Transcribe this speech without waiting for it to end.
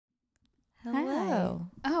Hello.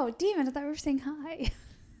 Hi. Oh, damn it. I thought we were saying hi.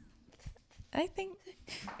 I think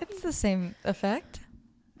it's the same effect.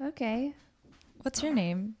 Okay. What's your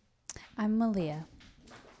name? I'm Maleah.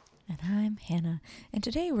 And I'm Hannah. And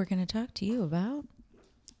today we're going to talk to you about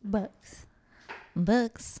Books.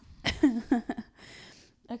 books.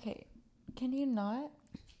 Okay. Can you not?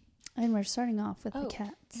 And we're starting off with the Oh,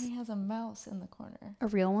 cats. he has a mouse in the corner. A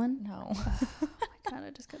real one? No. Oh my God, I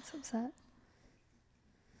just got so upset.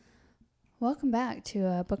 Welcome back to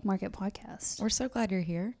a Book Market podcast. We're so glad you're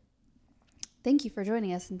here. Thank you for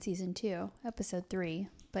joining us in season 2, episode 3,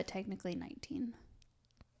 but technically 19.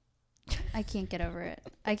 I can't get over it.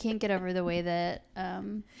 I can't get over the way that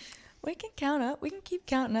We can count up. We can keep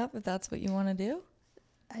counting up if that's what you want to do.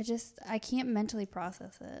 I can't mentally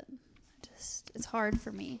process it. It's hard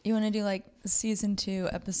for me. You want to do like season 2,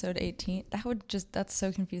 episode 18? That's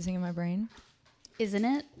so confusing in my brain. Isn't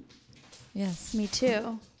it? Yes. Me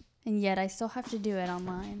too. And yet I still have to do it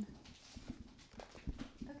online.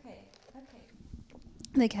 Okay.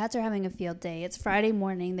 The cats are having a field day. It's Friday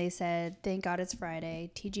morning. They said, thank God it's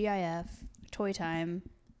Friday. TGIF, toy time,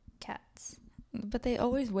 cats. But they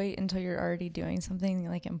always wait until you're already doing something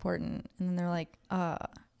like important. And then they're like,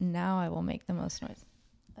 now I will make the most noise.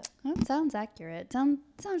 That sounds accurate.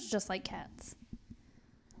 Sounds just like cats.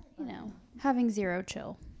 You know, having zero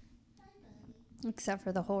chill. Except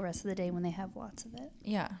for the whole rest of the day when they have lots of it.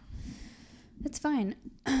 Yeah. It's fine.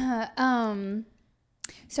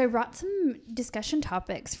 So I brought some discussion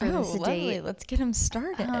topics for this lovely. date. Let's get them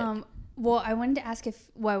started. Well, I wanted to ask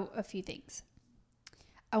a few things.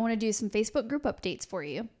 I want to do some Facebook group updates for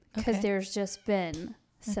you because there's just been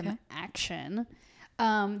some action.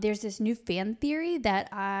 There's this new fan theory that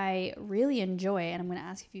I really enjoy, and I'm going to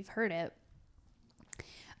ask if you've heard it.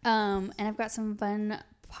 And I've got some fun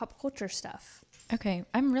pop culture stuff. Okay.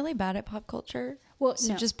 I'm really bad at pop culture. Well,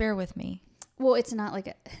 so just bear with me. Well, it's not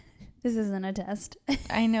like this isn't a test.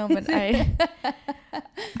 I know, but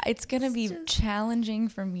it's going to be challenging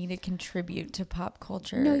for me to contribute to pop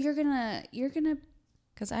culture. No, you're gonna.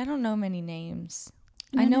 Because I don't know many names.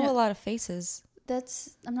 I know a lot of faces.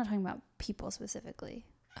 I'm not talking about people specifically.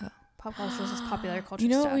 Oh. Pop culture is just popular culture. You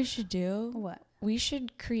know stuff. what we should do? What? We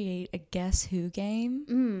should create a Guess Who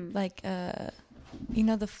game. Like,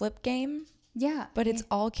 the flip game? Yeah. But it's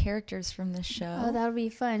all characters from this show. Oh, that would be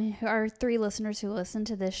fun. Our 3 listeners who listen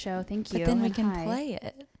to this show, thank you. But then we can play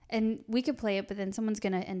it. And we could play it, but then someone's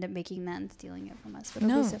going to end up making that and stealing it from us. But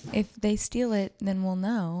No, it'll be so fun. if they steal it, then we'll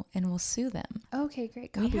know and we'll sue them. Okay,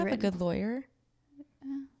 great. We have a good lawyer.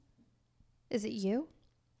 Is it you?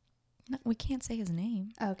 No, we can't say his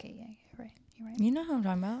name. Okay, yeah, you're right. You know who I'm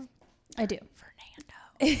talking about? I do.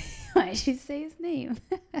 Fernando. Why did you say his name?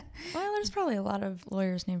 Well, there's probably a lot of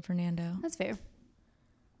lawyers named Fernando. That's fair.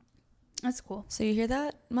 That's cool. So you hear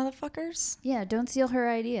that, motherfuckers? Yeah, don't steal her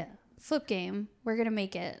idea. Flip game. We're going to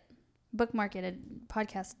make it. Book market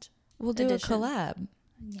podcast. We'll do edition. a collab.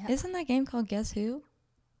 Yeah. Isn't that game called Guess Who?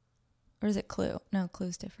 Or is it Clue? No,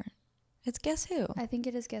 Clue's different. It's Guess Who. I think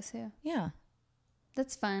it is Guess Who. Yeah.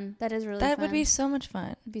 That's fun. That is really fun. That would be so much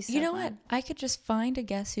fun. It'd be so you know fun. what? I could just find a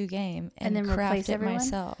Guess Who game and then craft replace it everyone?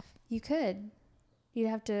 myself. You could. You'd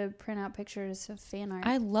have to print out pictures of fan art.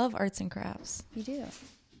 I love arts and crafts. You do.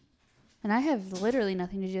 And I have literally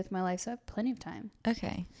nothing to do with my life, so I have plenty of time.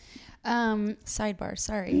 Okay. Sidebar,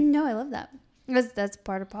 sorry. No, I love that. That's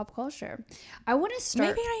part of pop culture. I want to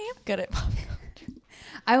start. Maybe I am good at pop culture.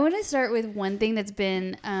 I want to start with one thing that's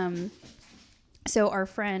been. So our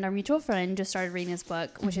mutual friend, just started reading this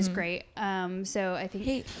book, which is great. So I think.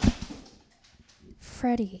 Hey,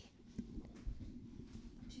 Freddie.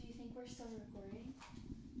 Do you think we're still recording?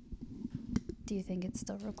 Do you think it's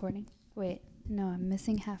still recording? Wait, no, I'm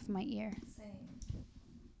missing half my ear. Same.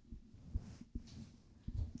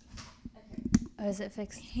 Oh, is it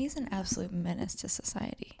fixed? He's an absolute menace to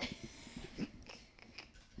society.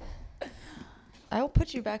 I will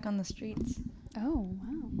put you back on the streets. Oh,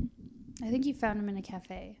 wow. I think you found him in a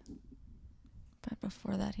cafe. But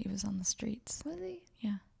before that, he was on the streets. Was he?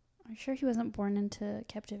 Yeah. Are you sure he wasn't born into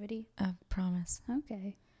captivity? I promise.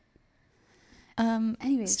 Okay.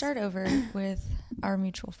 Anyways. Start over with our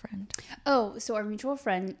mutual friend. Oh, so our mutual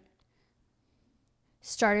friend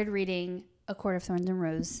started reading A Court of Thorns and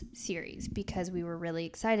Roses series because we were really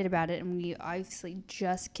excited about it, and we obviously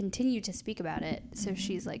just continue to speak about it. So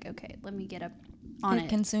she's like, okay, let me get up on it. It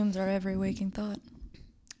consumes our every waking thought.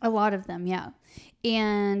 A lot of them, yeah.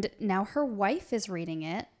 And now her wife is reading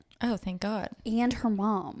it. Oh, thank God. And her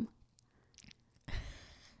mom.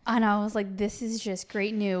 And I was like, this is just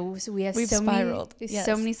great news. We've spiraled.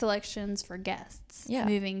 So many selections for guests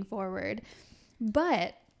moving forward.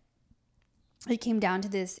 But it came down to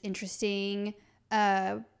this interesting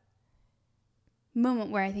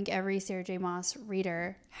moment where I think every Sarah J. Maas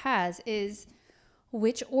reader has is,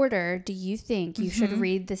 which order do you think you should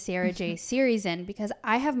read the Sarah J. series in? Because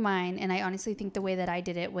I have mine, and I honestly think the way that I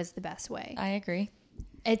did it was the best way. I agree.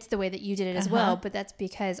 It's the way that you did it as well, but that's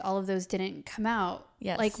because all of those didn't come out.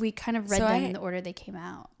 Yes. Like, we kind of read them in the order they came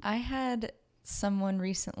out. I had someone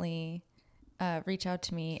recently reach out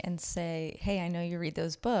to me and say, hey, I know you read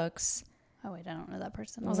those books. Oh, wait, I don't know that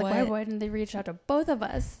person. I was like, why didn't they reach out to both of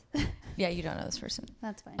us? Yeah, you don't know this person.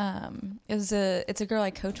 That's fine. It's a girl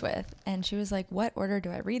I coach with, and she was like, what order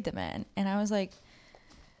do I read them in? And I was like,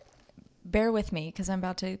 bear with me, because I'm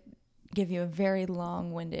about to give you a very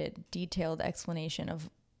long-winded, detailed explanation of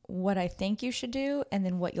what I think you should do and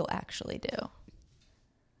then what you'll actually do.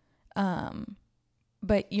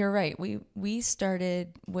 But you're right. We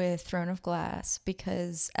started with Throne of Glass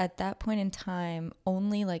because at that point in time,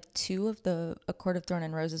 only like 2 of the A Court of Thorn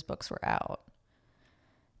and Roses books were out.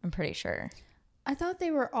 I'm pretty sure. I thought they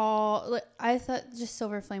were all... I thought just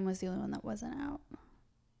Silver Flame was the only one that wasn't out.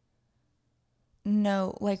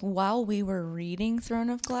 No, like while we were reading Throne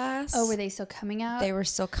of Glass. Oh, were they still coming out? They were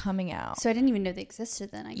still coming out. So I didn't even know they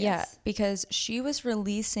existed then, I guess. Yeah, because she was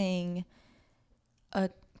releasing A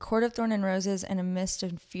Court of Thorn and Roses and A Mist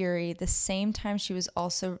of Fury the same time she was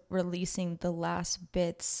also releasing the last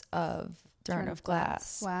bits of Throne of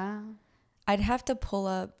Glass. Wow. I'd have to pull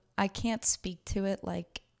up. I can't speak to it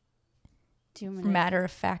like matter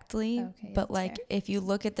of factly, okay, but like fair. if you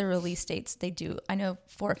look at the release dates, they do. I know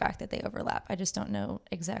for a fact that they overlap. I just don't know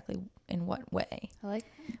exactly in what way. I like.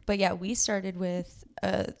 But yeah, we started with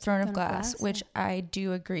Throne of Glass, which I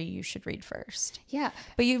do agree you should read first. Yeah,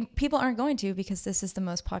 but people aren't going to because this is the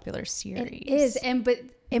most popular series. It is, but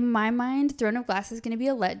in my mind, Throne of Glass is going to be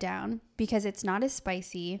a letdown because it's not as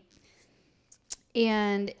spicy,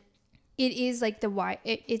 and it is like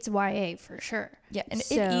it's YA for sure. Yeah, and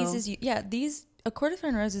it eases you. Yeah, A Court of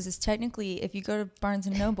Thorn and Roses is technically, if you go to Barnes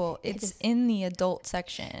and Noble, it's in the adult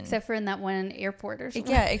section. Except for in that one airport or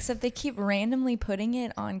something. Yeah, except they keep randomly putting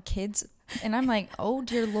it on kids. And I'm like, oh,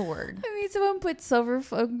 dear Lord. I mean, someone put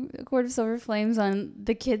A Court of Silver Flames on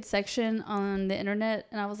the kids section on the internet.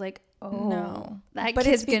 And I was like, oh, no. That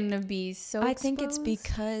kid's going to be so I think it's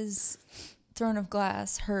because Throne of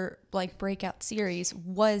Glass, her like breakout series,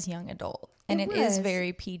 was young adult. And it is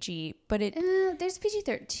very PG, but there's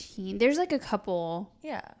PG-13. There's like a couple,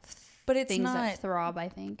 but it's things not that throb. I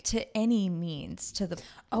think to any means to the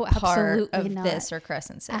part of not. This or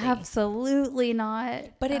Crescent City. Absolutely not.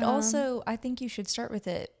 But it also, I think you should start with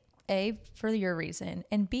it. A, for your reason,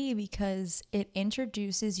 and B, because it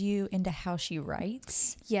introduces you into how she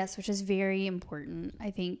writes. Yes, which is very important.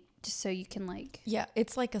 I think just so you can like. Yeah,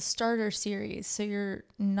 it's like a starter series, so you're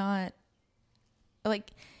not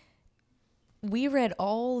like. We read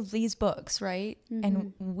all of these books, right? Mm-hmm.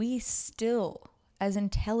 And we still, as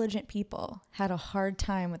intelligent people, had a hard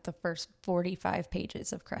time with the first 45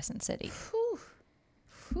 pages of Crescent City.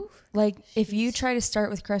 Whew. Like, if you try to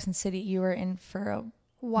start with Crescent City, you are in for a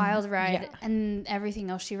wild ride, and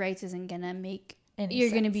everything else she writes isn't going to make...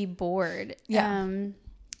 You're going to be bored. Yeah.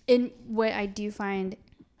 And what I do find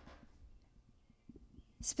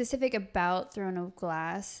specific about Throne of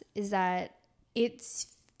Glass is that it's...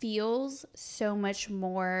 feels so much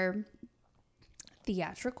more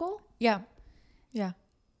theatrical. Yeah.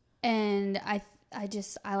 And I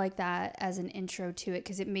like that as an intro to it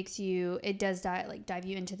because it does dive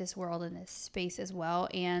you into this world and this space as well,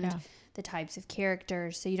 and the types of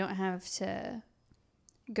characters, so you don't have to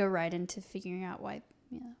go right into figuring out why.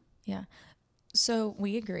 Yeah. So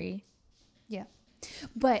we agree. Yeah.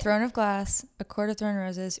 But Throne of Glass, A Court of Thorn and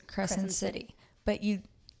Roses, Crescent City. But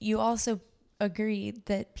you also agreed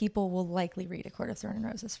that people will likely read A Court of Thorn and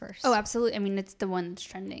Roses first. Oh, absolutely. I mean, it's the one that's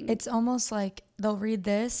trending. It's almost like they'll read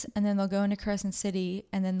this and then they'll go into Crescent City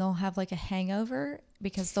and then they'll have like a hangover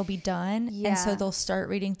because they'll be done. Yeah. And so they'll start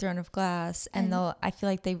reading Throne of Glass and I feel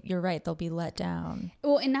like you're right, they'll be let down.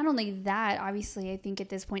 Well, and not only that, obviously, I think at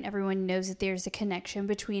this point everyone knows that there's a connection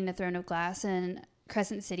between the Throne of Glass and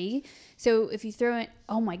Crescent City. So if you throw it,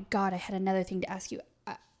 oh my God, I had another thing to ask you.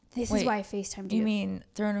 This is why I FaceTimed you. You mean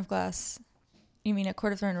Throne of Glass? You mean A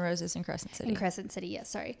Court of Thorn and Roses in Crescent City? In Crescent City, yes,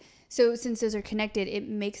 sorry. So since those are connected, it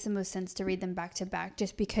makes the most sense to read them back to back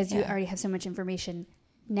just because you already have so much information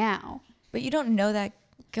now. But you don't know that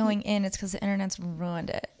going in. It's because the internet's ruined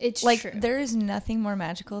it. It's like, true. There is nothing more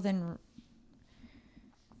magical than...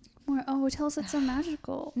 tell us what's so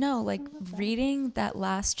magical. No, like reading that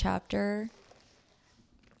last chapter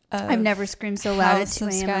of I've never screamed so loud at 2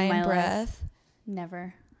 a.m. in my Breath. life.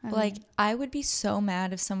 Never. Like, I would be so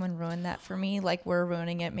mad if someone ruined that for me. Like, we're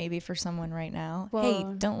ruining it maybe for someone right now. Well,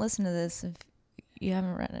 hey, don't listen to this if you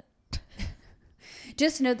haven't read it.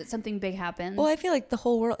 Just know that something big happens. Well, I feel like the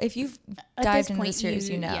whole world, if you've dived into the series,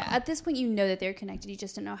 you know. Yeah, at this point, you know that they're connected. You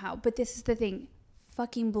just don't know how. But this is the thing.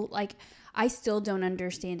 Like, I still don't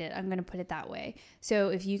understand it. I'm going to put it that way. So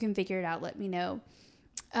if you can figure it out, let me know.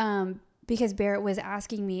 Because Barrett was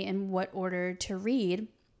asking me in what order to read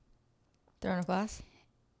Throne of Glass?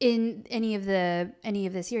 In any of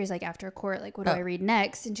the series, like After Court, like what do I read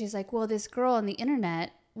next? And she's like, well, this girl on the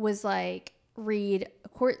internet was like, read a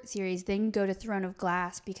Court series, then go to Throne of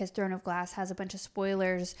Glass, because Throne of Glass has a bunch of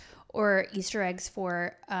spoilers or Easter eggs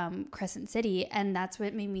for Crescent City. And that's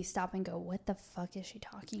what made me stop and go, what the fuck is she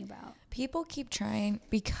talking about? People keep trying,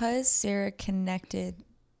 because Sarah connected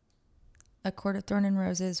A Court of Thorn and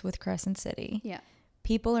Roses with Crescent City. Yeah.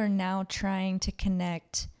 People are now trying to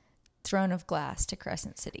connect Throne of Glass to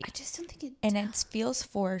Crescent City. I just don't think it... And it feels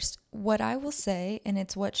forced. What I will say, and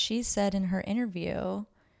it's what she said in her interview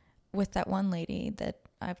with that one lady that,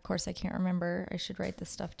 of course, I can't remember. I should write this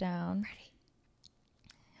stuff down. Ready.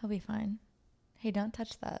 He'll be fine. Hey, don't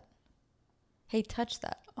touch that. Hey, touch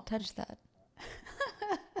that. Oh. Touch that.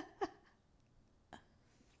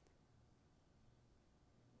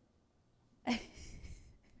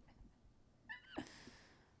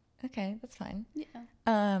 Okay, that's fine.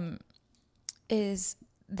 Yeah. Is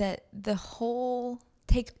that the whole,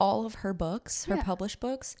 take all of her books, her published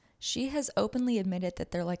books, she has openly admitted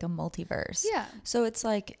that they're like a multiverse. Yeah. So it's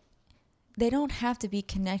like, they don't have to be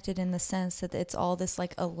connected in the sense that it's all this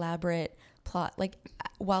like elaborate plot. Like,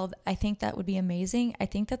 while I think that would be amazing, I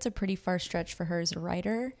think that's a pretty far stretch for her as a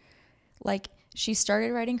writer. Like, she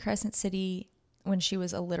started writing Crescent City when she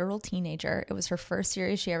was a literal teenager. It was her first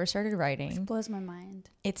series she ever started writing. Which blows my mind.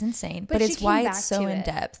 It's insane. But it's why it's so in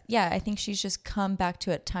depth. Yeah, I think she's just come back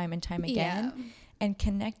to it time and time again. Yeah. And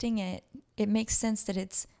connecting it, it makes sense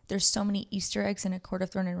that there's so many Easter eggs in A Court of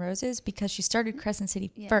Thorn and Roses, because she started Crescent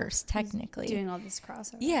City first, technically. Doing all this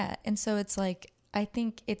crossover. Yeah, and so it's like, I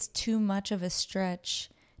think it's too much of a stretch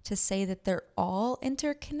to say that they're all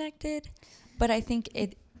interconnected, but I think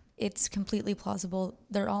it's completely plausible.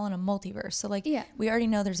 They're all in a multiverse. So like, we already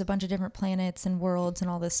know there's a bunch of different planets and worlds and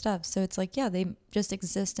all this stuff. So it's like, yeah, they just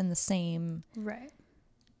exist in the same. Right.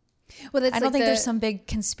 Well, that's I don't think there's some big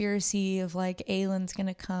conspiracy of like Aelin's going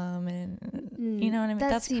to come and you know what I mean?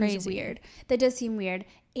 That's seems crazy. Weird. That does seem weird.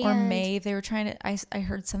 And or Maeve, they were trying to, I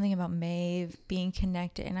heard something about Maeve being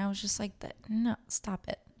connected, and I was just like, no, stop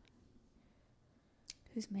it.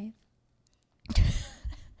 Who's Maeve?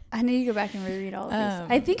 I need to go back and reread all of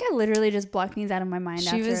these. I think I literally just blocked these out of my mind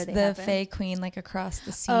after they happened. She was the Fae Queen, like across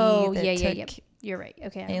the sea. Oh, yeah. You're right.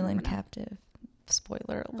 Okay. Aelin captive.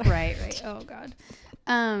 Spoiler alert. Right. Oh, God.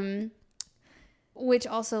 Which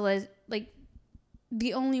also like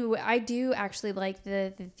the only way I do actually like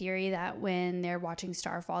the theory that when they're watching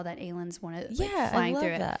Starfall, that Aelin's one of flying through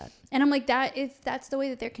it. And I'm like, that if that's the way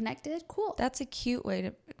that they're connected, cool. That's a cute way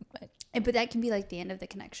to. But that can be like the end of the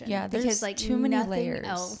connection. Yeah, there's because like too many layers.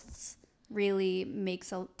 Else really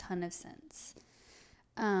makes a ton of sense.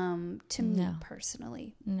 To me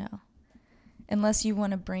personally. No. Unless you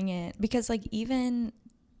want to bring it, because like even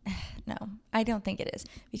no, I don't think it is,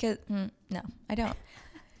 because no, I don't.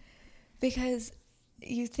 Because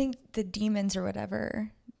you think the demons or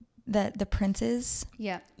whatever, that the princes,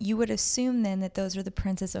 you would assume then that those are the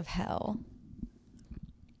princes of hell.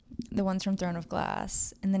 The ones from Throne of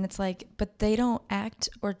Glass. And then it's like, but they don't act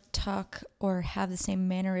or talk or have the same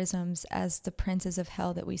mannerisms as the princes of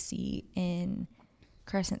hell that we see in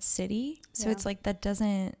Crescent City. So it's like, that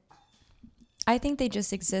doesn't, I think they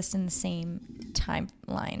just exist in the same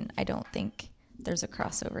timeline. I don't think there's a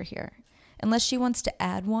crossover here. Unless she wants to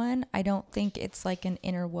add one, I don't think it's like an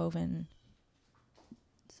interwoven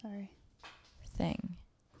thing.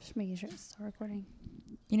 Just making sure it's still recording.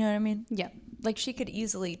 You know what I mean? Yeah. Like, she could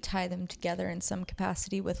easily tie them together in some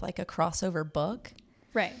capacity with like a crossover book.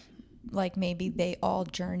 Right. Like maybe they all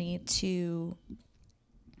journey to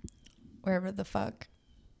wherever the fuck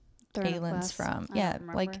Aelin's from. Yeah.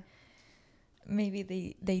 Like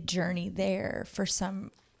maybe they journey there for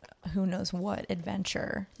some who knows what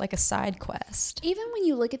adventure, like a side quest. Even when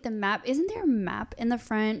you look at the map, isn't there a map in the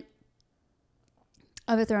front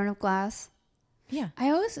of A Throne of Glass? Yeah.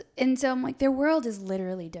 And so I'm like, their world is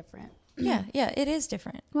literally different. Yeah, it is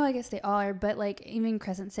different. Well, I guess they all are, but like even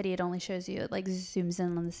Crescent City, it only shows you, it like zooms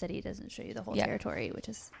in on the city, it doesn't show you the whole territory, which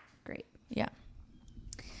is great. Yeah.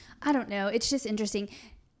 I don't know. It's just interesting.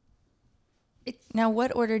 Now,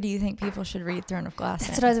 what order do you think people should read Throne of Glass in?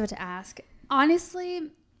 That's what I was about to ask.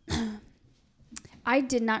 Honestly, I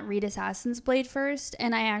did not read Assassin's Blade first,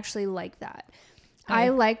 and I actually like that. I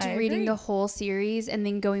liked reading the whole series and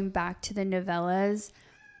then going back to the novellas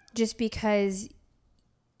just because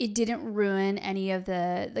it didn't ruin any of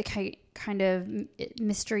the kind of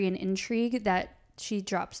mystery and intrigue that she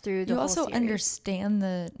drops through the whole series. You also understand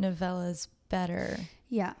the novellas better.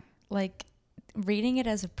 Yeah. Like, reading it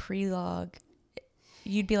as a prelogue,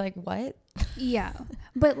 you'd be like, what? Yeah.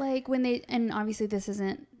 But, like, and obviously this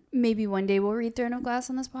isn't, maybe one day we'll read Throne of Glass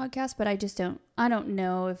on this podcast, but I don't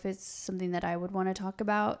know if it's something that I would want to talk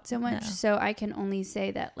about so much. No. So I can only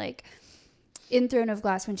say that, like, in Throne of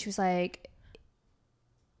Glass, when she was like,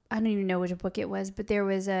 I don't even know which book it was, but there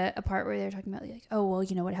was a part where they were talking about, like, oh, well,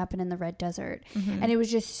 you know what happened in the Red Desert. Mm-hmm. And it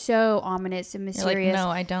was just so ominous and mysterious. You're like, no,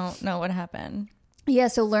 I don't know what happened. Yeah,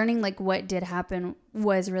 so learning, like, what did happen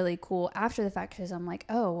was really cool after the fact, because I'm like,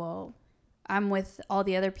 oh, well, I'm with all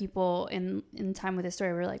the other people in time with the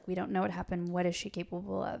story. We're like, we don't know what happened. What is she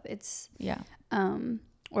capable of? It's, yeah.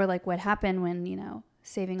 Or, like, what happened when, you know,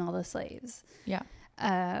 saving all the slaves. Yeah.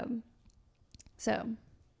 So...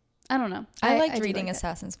 I don't know. I liked reading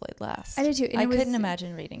Assassin's Blade last. I did too. I couldn't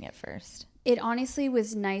imagine reading it first. It honestly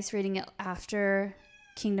was nice reading it after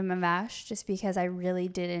Kingdom of Ash, just because I really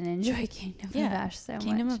didn't enjoy Kingdom of Ash so much.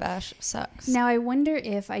 Kingdom of Ash sucks. Now, I wonder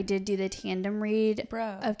if I did do the tandem read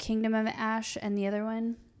of Kingdom of Ash and the other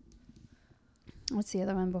one. What's the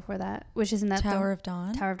other one before that? Which isn't that Tower of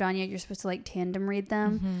Dawn? Tower of Dawn, yeah. You're supposed to, like, tandem read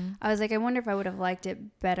them. Mm-hmm. I was like, I wonder if I would have liked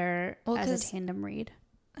it better as a tandem read.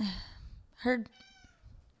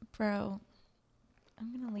 Bro,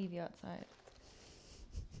 I'm going to leave you outside.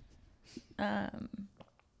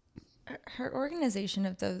 Her organization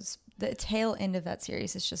of those, the tail end of that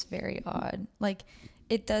series is just very odd. Like,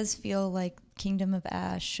 it does feel like Kingdom of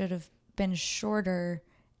Ash should have been shorter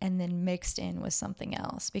and then mixed in with something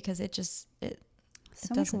else, because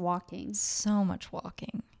so much walking. So much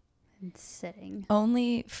walking. And sitting.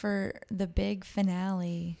 Only for the big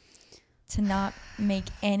finale to not make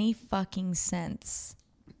any fucking sense.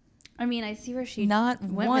 I mean, I see where she not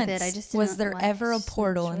went once with it. I just was there ever a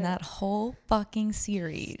portal in that whole fucking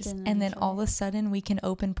series, and then all of a sudden we can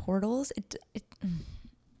open portals.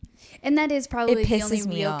 And that is probably the only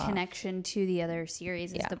real connection to the other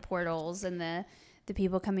series is the portals and the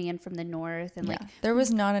people coming in from the north, and like there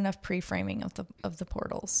was not enough pre-framing of the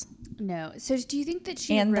portals. No. So do you think that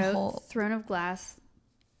she wrote Throne of Glass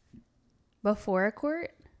before A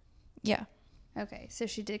Court? Yeah. Okay, so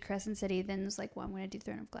she did Crescent City, then was like, well, I'm going to do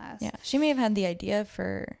Throne of Glass. Yeah, she may have had the idea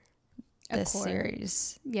for this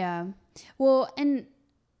series. Yeah. Well, and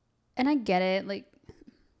I get it. Like,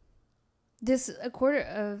 A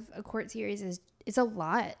Court series it's a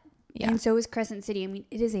lot. Yeah. And so is Crescent City. I mean,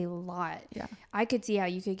 it is a lot. Yeah. I could see how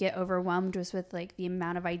you could get overwhelmed just with, like, the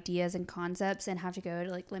amount of ideas and concepts and have to go to,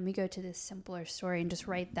 like, let me go to this simpler story and just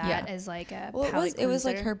write that as, like, a palate it was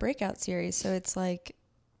like her breakout series, so it's like...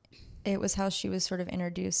 It was how she was sort of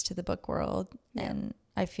introduced to the book world. Yeah. And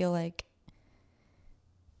I feel like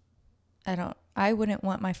I wouldn't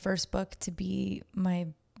want my first book to be my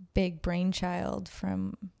big brainchild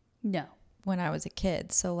from when I was a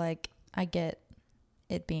kid. So, like, I get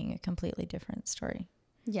it being a completely different story.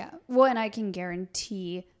 Yeah. Well, and I can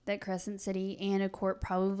guarantee that Crescent City and A Court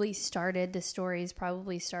the stories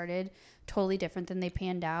probably started totally different than they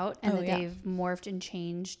panned out, and they've morphed and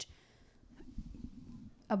changed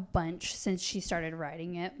a bunch since she started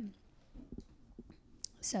writing it.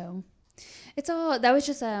 So it's all that was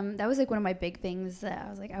just that was like one of my big things that I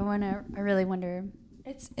was like, I really wonder.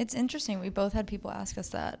 It's interesting. We both had people ask us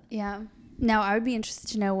that. Yeah. Now I would be interested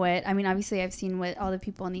to know obviously I've seen what all the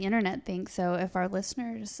people on the internet think. So if our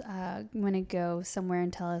listeners want to go somewhere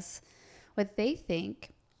and tell us what they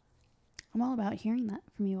think, I'm all about hearing that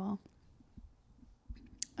from you all.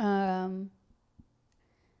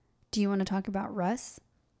 Do you want to talk about Russ?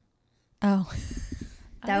 Oh,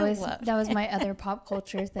 that was my other pop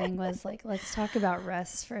culture thing, was like, let's talk about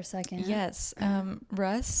Russ for a second. Yes.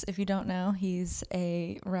 Russ, if you don't know, he's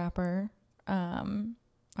a rapper,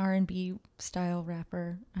 R&B style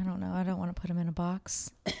rapper. I don't know. I don't want to put him in a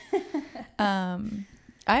box.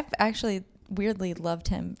 I've actually weirdly loved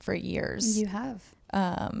him for years. You have.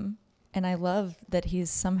 And I love that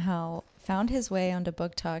he's somehow found his way onto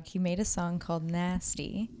Book Talk. He made a song called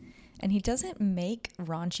Nasty. And he doesn't make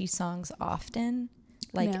raunchy songs often,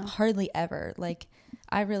 hardly ever. Like,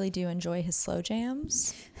 I really do enjoy his slow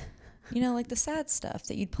jams. You know, like the sad stuff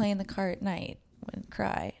that you'd play in the car at night and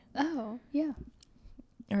cry. Oh, yeah.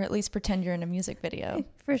 Or at least pretend you're in a music video.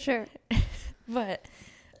 For sure. But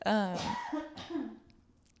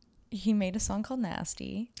he made a song called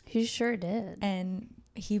Nasty. He sure did. And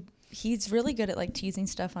he he's really good at like teasing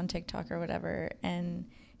stuff on TikTok or whatever, and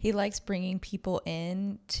he likes bringing people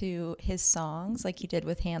in to his songs, like he did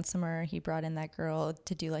with Handsomer. He brought in that girl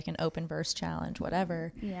to do like an open verse challenge,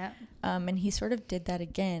 whatever. Yeah. And he sort of did that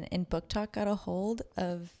again, and Book Talk got a hold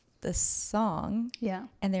of the song. Yeah.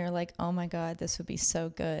 And they were like, oh my God, this would be so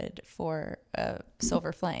good for a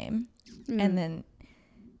Silver Flame. And then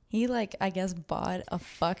he like, I guess, bought a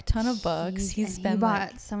fuck ton of books. He bought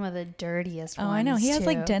like, some of the dirtiest ones. Oh, I know. He has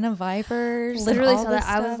like Den of Vipers. Literally saw that.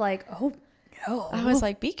 I was like, oh no. I was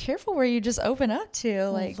like, be careful where you just open up to.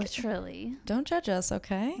 Like, literally. Don't judge us,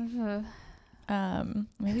 okay?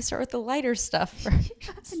 Maybe start with the lighter stuff first.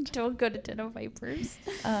 Don't go to Den of Vipers.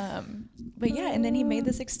 But yeah, and then he made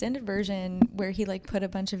this extended version where he like put a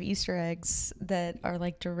bunch of Easter eggs that are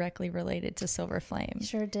like directly related to Silver Flame.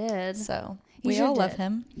 Sure did. So we all love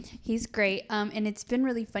him. He's great. And it's been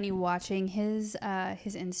really funny watching his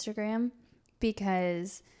Instagram,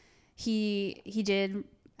 because he did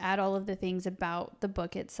add all of the things about the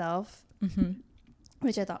book itself,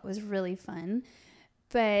 which I thought was really fun.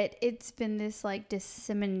 But it's been this like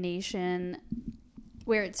dissemination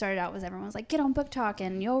where it started out was everyone was like, get on Book Talk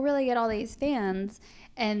and you'll really get all these fans.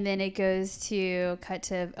 And then it goes to cut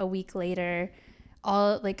to a week later.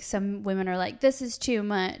 All like some women are like, this is too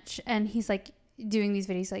much. And he's like doing these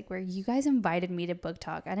videos like where you guys invited me to Book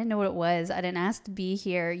Talk. I didn't know what it was. I didn't ask to be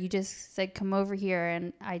here. You just said, come over here.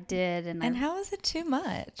 And I did. And how is it too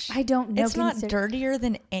much? I don't know. It's not dirtier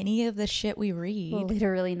than any of the shit we read.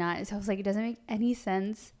 Literally not. So I was like, it doesn't make any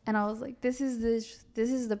sense. And I was like, this is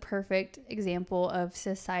the perfect example of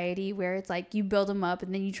society where it's like you build him up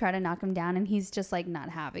and then you try to knock him down and he's just like not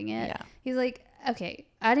having it. Yeah. He's like, okay,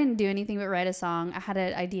 I didn't do anything but write a song. I had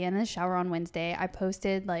an idea in the shower on Wednesday. I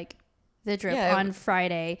posted like the drip on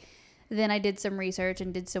Friday. Then I did some research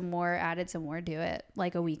and did some more, added some more to it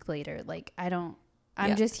like a week later. Like I'm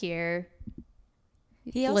just here.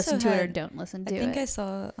 He also listen to it or don't listen to it. I think I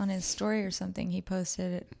saw on his story or something he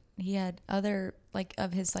posted it. He had other like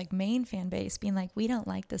of his like main fan base being like, we don't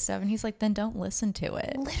like this stuff, and he's like, then don't listen to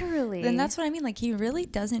it. Literally. Then that's what I mean. Like he really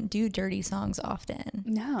doesn't do dirty songs often.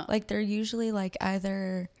 No. Like they're usually like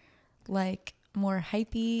either like more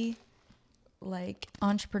hypey, like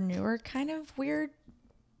entrepreneur kind of weird.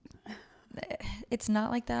 It's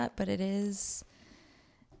not like that, but it is.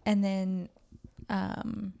 And then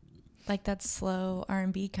like that slow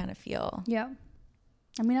R&B kind of feel. Yeah.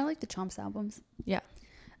 I mean, I like the Chomps albums. Yeah.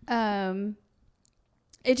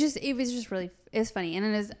 It was just really, it's funny.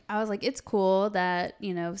 And I was like, it's cool that,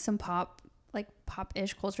 you know, some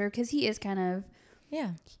pop-ish culture, because he is kind of,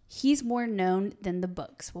 he's more known than the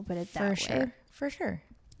books. We'll put it that way. For sure.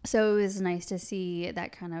 So it was nice to see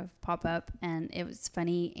that kind of pop up, and it was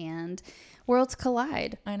funny, and worlds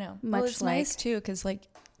collide. I know. Well, it's nice too,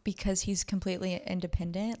 because he's completely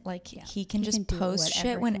independent. Like he can just post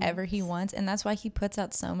shit whenever he wants, and that's why he puts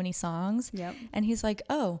out so many songs. Yep. And he's like,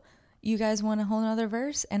 oh, you guys want a whole another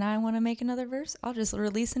verse, and I want to make another verse. I'll just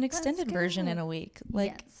release an extended version in a week.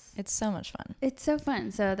 Like it's so much fun. It's so fun.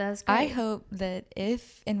 So that's great. I hope that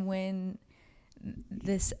if and when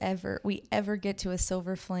we ever get to a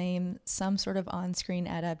Silver Flame, some sort of on-screen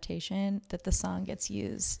adaptation, that the song gets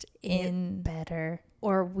used in better,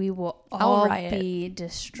 or we will all be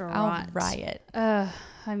distraught. I'll riot. I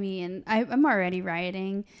mean, I'm already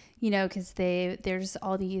rioting, you know, because there's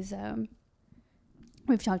all these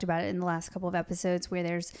we've talked about it in the last couple of episodes where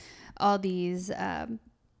there's all these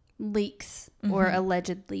leaks or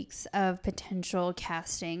alleged leaks of potential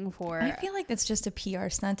casting for. I feel like that's just a PR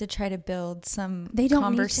stunt to try to build some they don't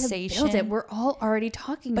conversation. Need to build it. We're all already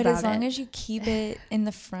talking about it. But as long as you keep it in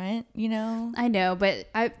the front, you know. I know, but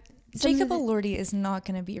Jacob Elordi is not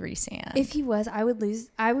going to be Rhysand. If he was, I would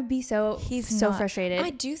lose. I would be so frustrated.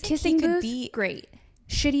 I do think Kissing he could Booth, be great.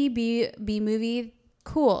 Shitty B movie,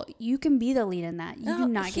 cool. You can be the lead in that. You do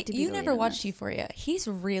not get to be the lead. You never watched Euphoria. He's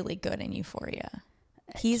really good in Euphoria.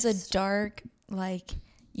 He's a dark, like,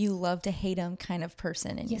 you love to hate him kind of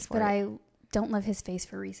person in Euphoria. Yes, but I don't love his face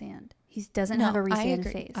for Rhysand. He doesn't have a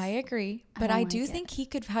Rhysand face. I agree. But I do think he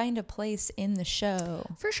could find a place in the show.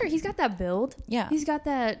 For sure. He's got that build. Yeah. He's got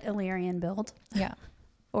that Illyrian build. Yeah.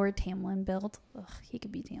 Or Tamlin build. Ugh, he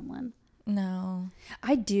could be Tamlin. No.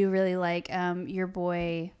 I do really like your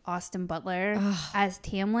boy Austin Butler as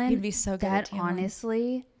Tamlin. He'd be so good at Tamlin. That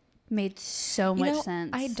honestly made so much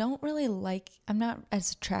sense. I don't really I'm not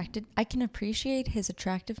as attracted. I can appreciate his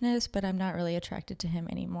attractiveness, but I'm not really attracted to him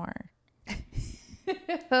anymore.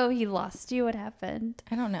 Oh, he lost you? What happened?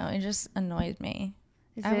 I don't know. It just annoyed me.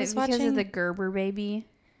 Is it because of the Gerber baby?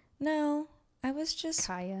 No, I was just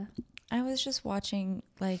Kaya. I was just watching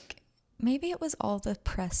like maybe it was all the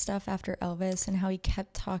press stuff after Elvis and how he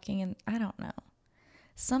kept talking, and I don't know.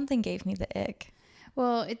 Something gave me the ick.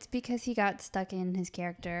 Well, it's because he got stuck in his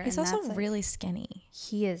character. He's also really skinny.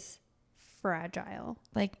 He is fragile.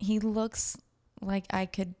 Like, he looks like I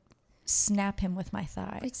could snap him with my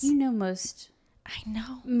thighs. Like, you know, most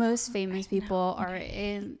famous people are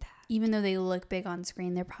in, even though they look big on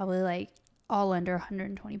screen, they're probably like all under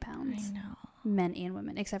 120 pounds. I know. Men and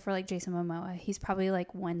women, except for like Jason Momoa. He's probably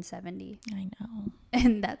like 170. I know.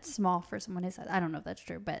 And that's small for someone his size. I don't know if that's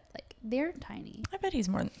true, but like they're tiny. I bet he's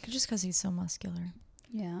more just because he's so muscular.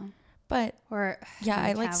 Yeah. But or yeah,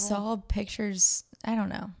 I like saw pictures. I don't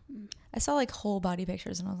know. I saw like whole body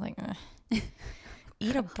pictures and I was like,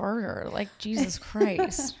 eat a burger. Like, Jesus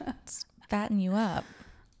Christ. It's fatten you up.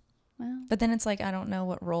 Well, but then it's like, I don't know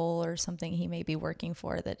what role or something he may be working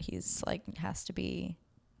for that he's like has to be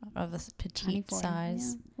of a petite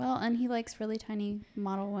size. Yeah. Well, and he likes really tiny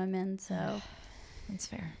model women, so that's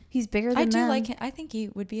fair. He's bigger than them. Like him. I think he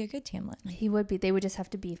would be a good Tamlin. He would be. They would just have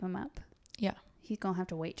to beef him up. Yeah. He's gonna have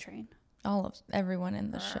to weight train. Everyone in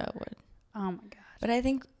the show would. Oh my god. But I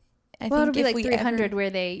think it'll be like 300 where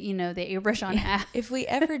they airbrush on half. If we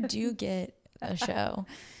ever do get a show,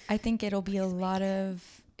 I think it'll be a lot of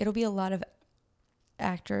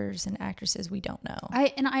actors and actresses we don't know.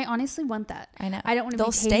 I honestly want that. I know. I don't want to.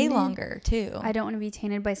 They'll stay longer too. I don't want to be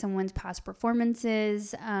tainted by someone's past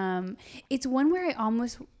performances. It's one where I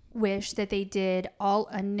almost wish that they did all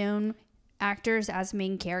unknown actors as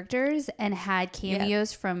main characters and had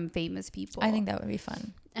cameos from famous people. I think that would be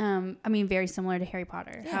fun. I mean, very similar to Harry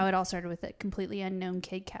Potter, how it all started with a completely unknown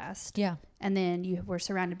kid cast. Yeah. And then you were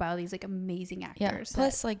surrounded by all these like amazing actors. Yeah.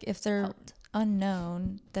 Plus, like if they're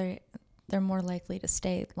unknown, they're more likely to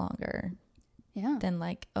stay longer. Yeah. Than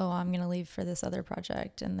like, oh, I'm going to leave for this other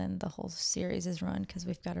project. And then the whole series is ruined because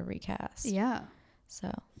we've got to recast. Yeah.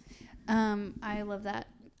 So. I love that.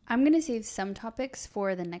 I'm going to save some topics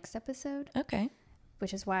for the next episode. Okay.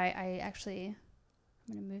 Which is why I'm going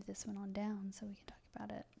to move this one on down so we can talk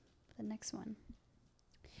about it. The next one.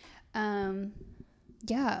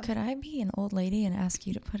 Yeah. Could I be an old lady and ask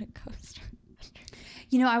you to put a coaster?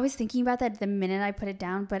 You know, I was thinking about that the minute I put it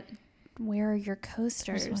down, but where are your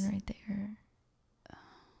coasters? There's one right there.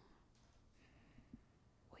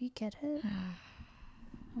 Will you get it?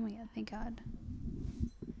 Oh my god, thank God.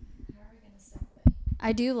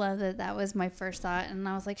 I do love that was my first thought, and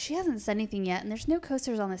I was like, she hasn't said anything yet, and there's no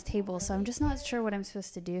coasters on this table, so I'm just not sure what I'm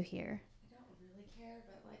supposed to do here. I don't really care,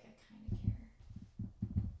 but like I kind of care.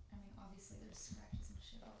 I mean, obviously there's scratches and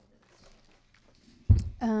shit all over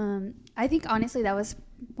this. I think honestly that was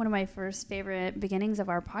one of my first favorite beginnings of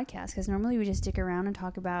our podcast, because normally we just stick around and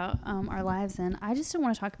talk about our lives, and I just don't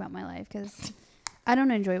want to talk about my life because I don't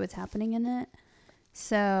enjoy what's happening in it.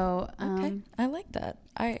 So okay, I like that.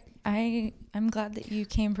 I'm glad that you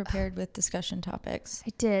came prepared with discussion topics.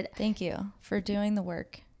 I did. Thank you for doing the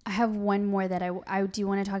work. I have one more that I do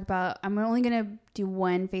want to talk about. I'm only going to do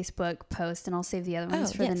one Facebook post, and I'll save the other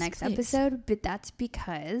ones for the next episode. But that's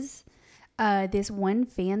because this one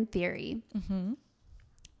fan theory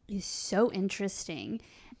is so interesting.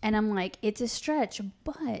 And I'm like, it's a stretch,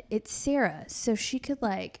 but it's Sarah. So she could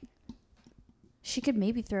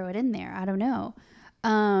maybe throw it in there. I don't know.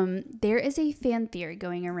 There is a fan theory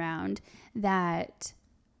going around that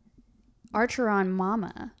Archeron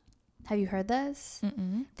Mama, have you heard this?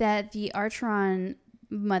 Mm-mm. That the Archeron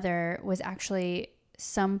mother was actually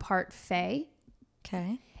some part Fae.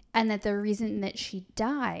 Okay. And that the reason that she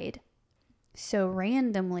died so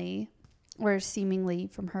randomly, or seemingly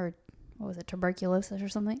from her, what was it, tuberculosis or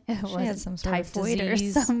something? She had some sort typhoid of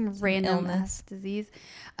disease, or some random illness disease,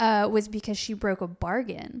 was because she broke a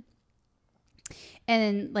bargain.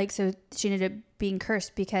 And so she ended up being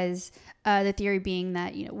cursed because the theory being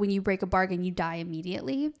that, when you break a bargain, you die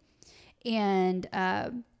immediately. And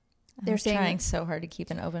they're saying, trying so hard to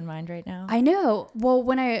keep an open mind right now. I know. Well,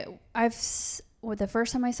 when the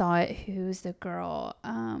first time I saw it, who's the girl?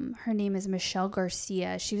 Her name is Michelle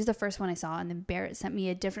Garcia. She was the first one I saw, and then Barrett sent me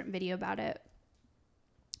a different video about it.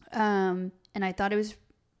 And I thought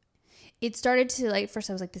it started to first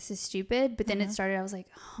I was like, this is stupid, but then it started, I was like,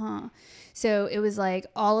 huh. So it was like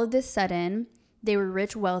all of this sudden, they were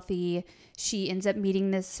rich, wealthy. She ends up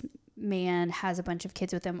meeting this man, has a bunch of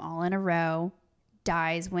kids with him all in a row,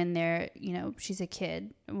 dies when she's a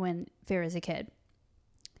kid, when Farrah's a kid.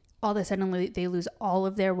 All of a sudden they lose all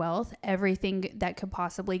of their wealth. Everything that could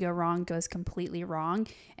possibly go wrong goes completely wrong,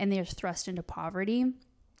 and they're thrust into poverty.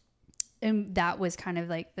 and that was kind of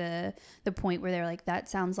like the point where they're like, that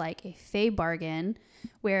sounds like a fae bargain,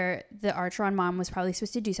 where the Archeron mom was probably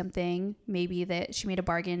supposed to do something, maybe that she made a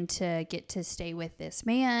bargain to get to stay with this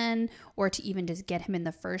man, or to even just get him in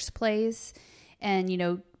the first place. And, you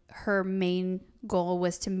know, her main goal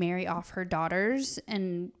was to marry off her daughters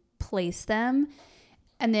and place them.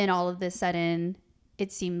 And then all of a sudden,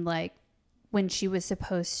 it seemed like when she was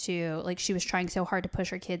supposed to, like, she was trying so hard to push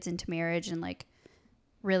her kids into marriage, and like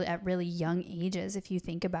really at really young ages, if you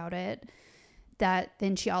think about it, that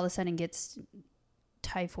then she all of a sudden gets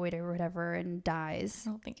typhoid or whatever and dies. I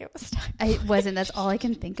don't think it was typhoid. It wasn't. That's all I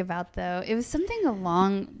can think about, though. It was something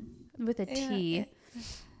along with a T.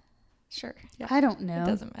 Sure. Yeah. I don't know. It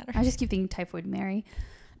doesn't matter. I just keep thinking Typhoid Mary.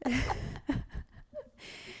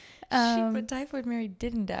 But Typhoid Mary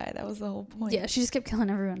didn't die. That was the whole point. Yeah, she just kept killing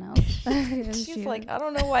everyone else. She's like, I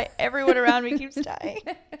don't know why everyone around me keeps dying.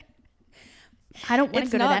 I don't want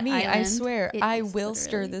to go to that me. island. I swear. I will literally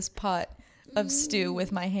stir this pot of stew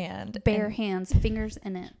with my hand. Bare hands, fingers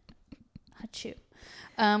in it. Achoo.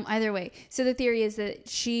 Either way. So the theory is that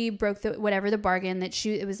she broke the bargain, that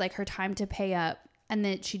it was like her time to pay up, and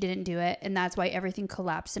that she didn't do it. And that's why everything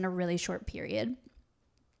collapsed in a really short period.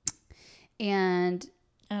 And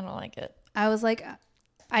I don't like it. I was like,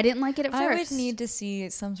 I didn't like it at first. I would need to see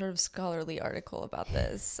some sort of scholarly article about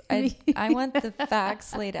this. I want the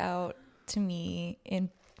facts laid out to me in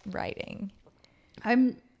writing.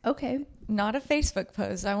 I'm okay. Not a Facebook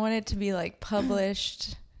post. I want it to be like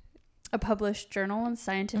published. A published journal, and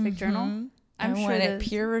scientific journal. I want it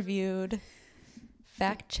peer reviewed,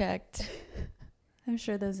 fact checked. I'm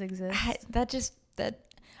sure those exist.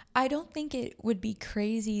 I don't think it would be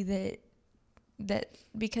crazy that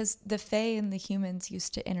because the Fae and the humans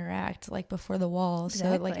used to interact like before the wall.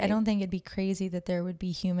 Exactly. So like I don't think it'd be crazy that there would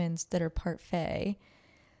be humans that are part Fae.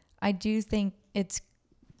 I do think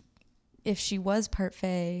if she was part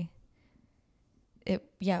Fae,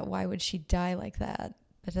 why would she die like that?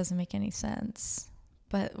 That doesn't make any sense.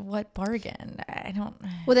 But what bargain? I don't.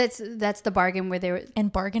 Well, that's the bargain where they were.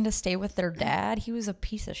 And bargain to stay with their dad? He was a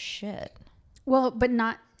piece of shit. Well, but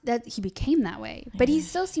not that he became that way. But he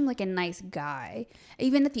still seemed like a nice guy.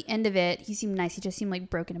 Even at the end of it, he seemed nice. He just seemed like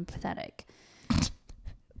broken and pathetic.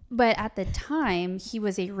 But at the time, he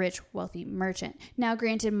was a rich, wealthy merchant. Now,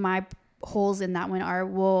 granted, my holes in that one are,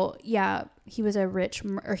 well, yeah, he was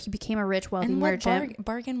he became a rich, wealthy merchant.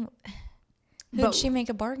 Bargain. Who'd she make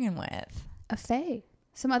a bargain with? A fae.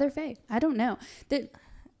 Some other fae. I don't know.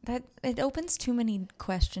 That it opens too many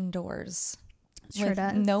question doors. Sure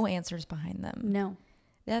does. No answers behind them. No.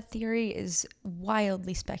 That theory is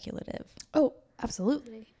wildly speculative. Oh,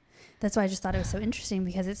 absolutely. That's why I just thought it was so interesting,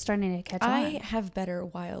 because it's starting to catch on. I have better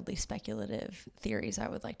wildly speculative theories I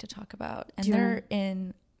would like to talk about. And they're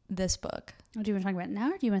in this book. Oh, do you want to talk about it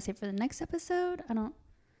now, or do you want to save it for the next episode?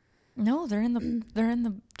 No, they're in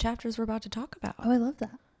the chapters we're about to talk about. Oh, I love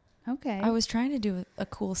that. Okay. I was trying to do a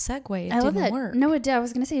cool segue. It I love didn't that. work. No, it did. I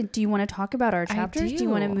was going to say, do you want to talk about our chapters? Do you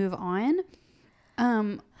want to move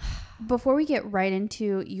on? Before we get right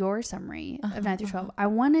into your summary of 9 through 12, I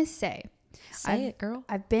want to say, Say it, girl.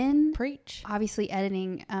 I've been Preach. Obviously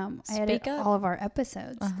editing. I edit up. all of our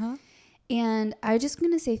episodes. And I'm just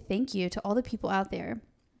going to say thank you to all the people out there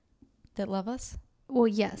that love us. Well,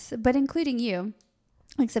 yes, but including you,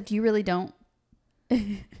 except you really don't.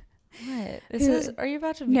 What? Are you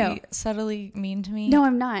about to be subtly mean to me? No,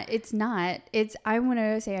 I'm not. It's not. I want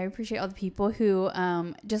to say I appreciate all the people who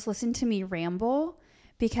just listen to me ramble,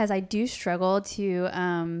 because I do struggle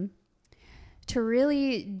to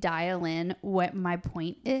really dial in what my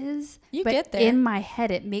point is. But get there. In my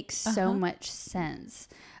head, it makes so much sense.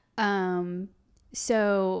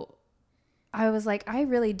 So I was like, I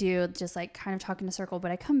really do just like kind of talk in a circle,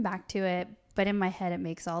 but I come back to it. But in my head, it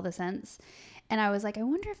makes all the sense. And I was like, I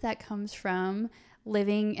wonder if that comes from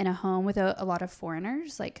living in a home with a lot of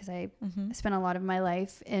foreigners, like, because I spent a lot of my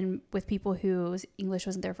life with people whose English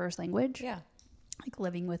wasn't their first language. Yeah. Like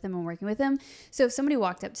living with them and working with them. So if somebody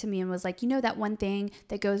walked up to me and was like, that one thing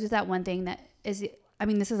that goes with that one thing that is, I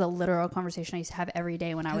mean, this is a literal conversation I used to have every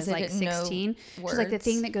day when I was like 16. She's like, the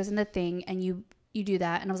thing that goes in the thing, and you do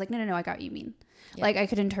that. And I was like, no, I got what you mean. Yeah. Like I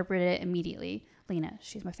could interpret it immediately. Lena,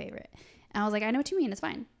 she's my favorite. And I was like, I know what you mean. It's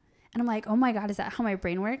fine. And I'm like, oh my God, is that how my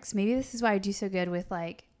brain works? Maybe this is why I do so good with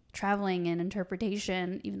like traveling and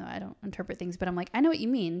interpretation, even though I don't interpret things. But I'm like, I know what you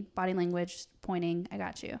mean. Body language, pointing, I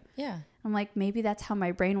got you. Yeah. I'm like, maybe that's how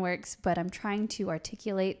my brain works, but I'm trying to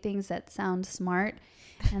articulate things that sound smart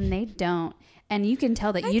and they don't. And you can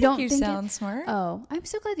tell that you don't think you sound smart. Oh, I'm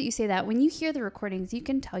so glad that you say that. When you hear the recordings, you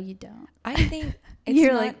can tell you don't. I think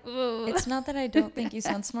it's not that I don't think you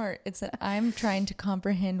sound smart. It's that I'm trying to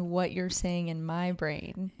comprehend what you're saying in my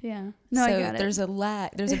brain. Yeah. No, so I got it. There's a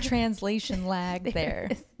lag. There's a translation lag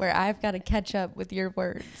there where I've got to catch up with your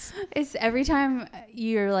words. It's every time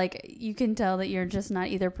you're like, you can tell that you're just not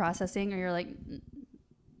either processing or you're like,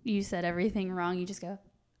 you said everything wrong. You just go,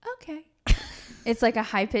 okay. It's like a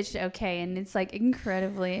high pitched okay, and it's like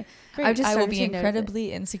incredibly. I will be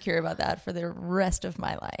incredibly insecure about that for the rest of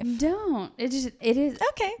my life. Don't. It is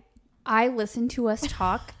okay. I listen to us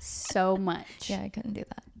talk so much. Yeah, I couldn't do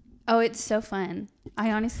that. Oh, it's so fun. I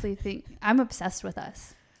honestly think I'm obsessed with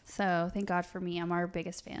us. So thank God for me. I'm our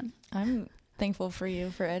biggest fan. I'm thankful for you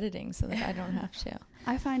for editing so that I don't have to.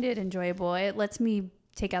 I find it enjoyable. It lets me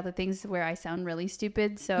take out the things where I sound really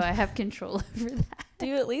stupid, so I have control over that. Do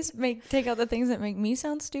you at least take out the things that make me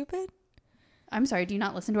sound stupid? I'm sorry, do you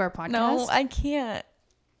not listen to our podcast? No, I can't.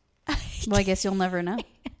 Well, I guess you'll never know.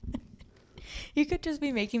 You could just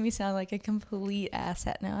be making me sound like a complete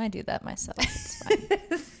asshat. No, I do that myself.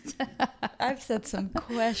 It's fine. I've said some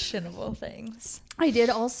questionable things. I did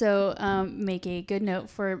also make a good note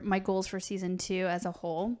for my goals for season 2 as a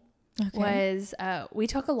whole. Okay. Was we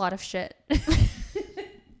talk a lot of shit.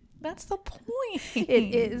 That's the point.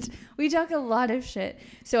 It is. We talk a lot of shit.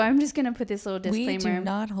 So I'm just going to put this little disclaimer. We do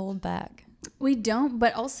not hold back. We don't,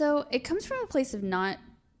 but also it comes from a place of not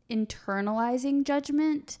internalizing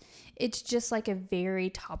judgment. It's just like a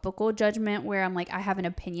very topical judgment where I'm like, I have an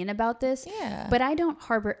opinion about this. Yeah. But I don't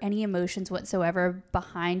harbor any emotions whatsoever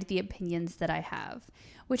behind the opinions that I have,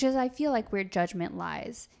 which is, I feel like, where judgment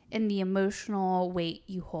lies, in the emotional weight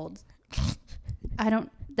you hold.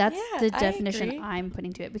 That's the definition I'm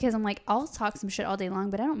putting to it, because I'm like, I'll talk some shit all day long,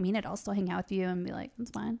 but I don't mean it. I'll still hang out with you and be like, that's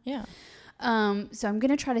fine. Yeah. So I'm going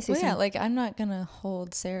to try to say something. Like, I'm not going to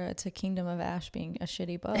hold Sarah to Kingdom of Ash being a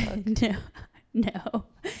shitty book. No.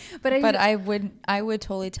 But I would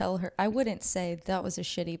totally tell her. I wouldn't say that was a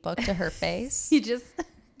shitty book to her face. You just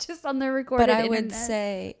on the recorded But I internet. would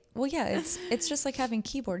say, well, yeah, it's just like having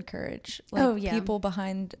keyboard courage. Like, people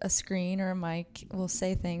behind a screen or a mic will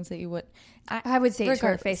say things that you would. I would say it to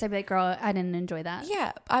her face. I'd be like, girl, I didn't enjoy that.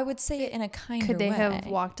 Yeah, I would say it in a kinder way. Could they have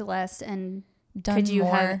walked less and done could you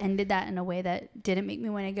more? have ended that in a way that didn't make me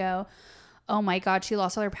want to go, oh my God, she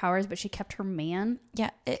lost all her powers, but she kept her man? Yeah,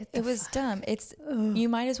 it was dumb. You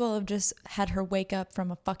might as well have just had her wake up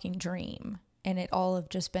from a fucking dream and it all have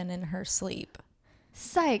just been in her sleep.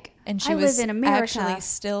 Psych. And she was live in America. Actually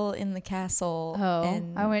still in the castle. Oh,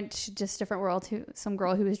 and I went to just different world to some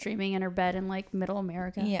girl who was dreaming in her bed in like middle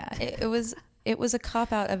America. Yeah, it was a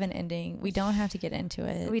cop out of an ending. We don't have to get into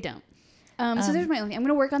it. We don't. So there's my only. I'm going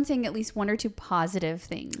to work on saying at least one or two positive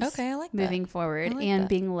things. Okay, I like that. Moving forward and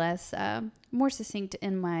being less, more succinct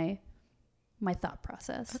in my thought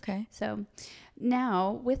process. Okay. So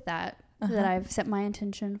now with that I've set my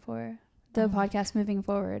intention for the podcast moving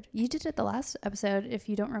forward. You did it the last episode, if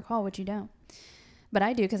you don't recall, which you don't. But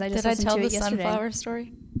I do, because I just listened to it yesterday. Did I tell the sunflower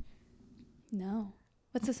story? No.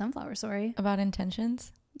 What's the sunflower story? About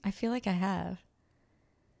intentions? I feel like I have.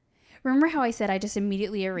 Remember how I said I just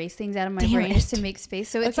immediately erase things out of my brain just to make space?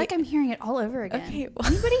 So it's like I'm hearing it all over again. Okay.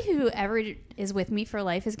 Anybody who ever is with me for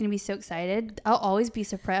life is going to be so excited. I'll always be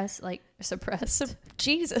suppressed.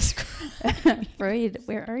 Jesus Christ. Freud,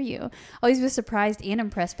 where are you? Always be surprised and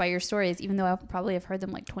impressed by your stories, even though I probably have heard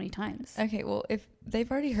them like 20 times. Okay, well, if they've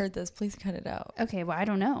already heard this, please cut it out. Okay, well, I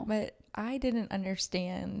don't know. But I didn't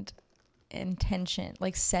understand intention,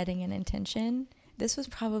 like setting an intention. This was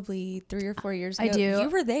probably 3 or 4 years ago. I do. You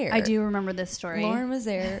were there. I do remember this story. Lauren was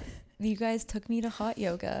there. You guys took me to hot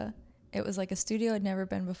yoga. It was like a studio I'd never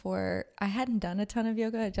been before. I hadn't done a ton of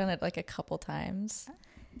yoga. I'd done it like a couple times.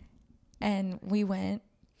 And we went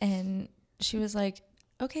and she was like,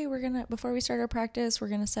 okay, before we start our practice, we're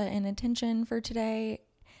going to set an intention for today.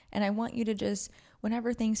 And I want you to just,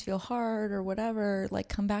 whenever things feel hard or whatever, like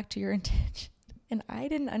come back to your intention. And I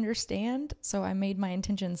didn't understand, so I made my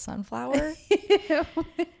intention sunflower.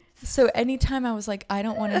 So anytime I was like, I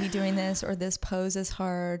don't want to be doing this, or this pose is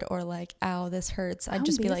hard, or like, ow, this hurts, I'd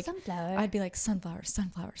just be like, sunflower. I'd be like, sunflower,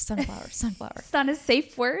 sunflower, sunflower, sunflower. It's not a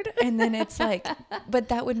safe word. And then it's like, but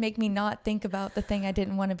that would make me not think about the thing I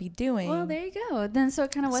didn't want to be doing. Well, there you go. Then so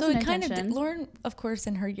it kind of wasn't intention. Lauren, of course,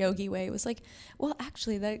 in her yogi way, was like, well,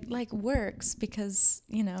 actually, that like works because,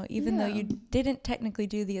 even though you didn't technically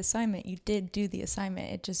do the assignment, you did do the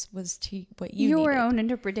assignment. It just was to what you your needed. Own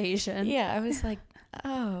interpretation. Yeah, I was like,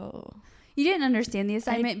 oh. You didn't understand the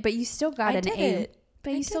assignment, but you still got an A.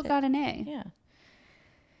 But you still got an A. Yeah.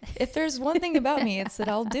 If there's one thing about me, it's that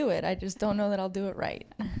I'll do it. I just don't know that I'll do it right.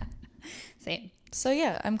 Same. So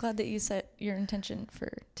yeah, I'm glad that you set your intention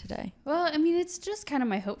for today. Well, I mean, it's just kind of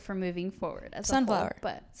my hope for moving forward as sunflower. a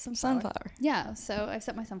whole, but sunflower. Yeah, so I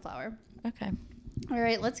set my sunflower. Okay. All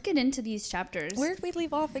right, let's get into these chapters. Where did we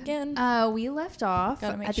leave off again? We left off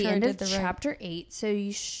at the end of chapter 8, so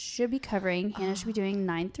you should be covering. Hannah should be doing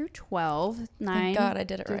 9 through 12. 9. Thank God I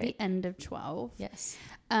did it right. The end of 12. Yes.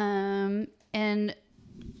 And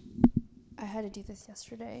I had to do this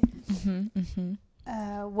yesterday.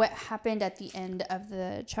 What happened at the end of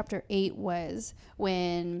the chapter 8 was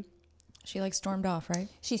when she like stormed off, right?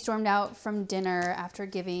 She stormed out from dinner after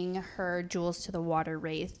giving her jewels to the water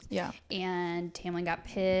wraith. Yeah. And Tamlin got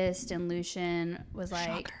pissed, and Lucian was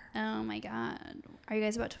like, Shocker. "Oh my God, are you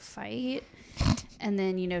guys about to fight?" And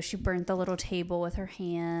then, you know, she burnt the little table with her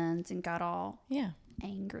hands and got all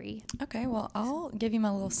angry. Okay, well, I'll give you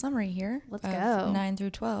my little summary here. Let's go. 9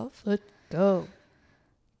 through 12. Let's go.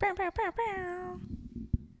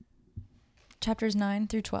 Chapters 9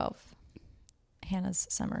 through 12. Hannah's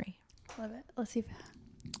summary. Love it. Let's see.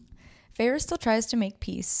 Feyre still tries to make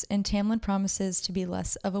peace, and Tamlin promises to be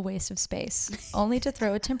less of a waste of space, only to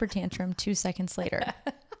throw a temper tantrum 2 seconds later.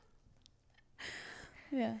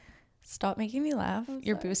 Yeah. Stop making me laugh.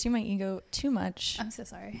 You're boosting my ego too much. I'm so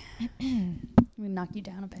sorry. I'm gonna knock you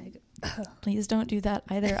down a peg. Please don't do that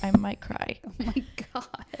either. I might cry. Oh my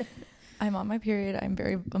God. I'm on my period. I'm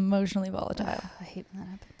very emotionally volatile. I hate when that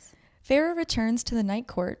happens. Feyre returns to the night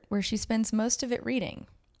court, where she spends most of it reading.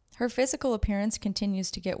 Her physical appearance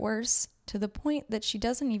continues to get worse, to the point that she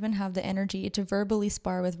doesn't even have the energy to verbally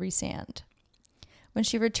spar with Rhysand. When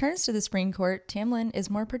she returns to the Spring Court, Tamlin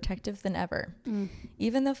is more protective than ever.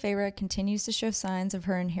 Even though Feyre continues to show signs of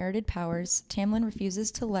her inherited powers, Tamlin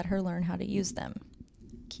refuses to let her learn how to use them.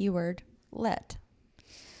 Keyword, let.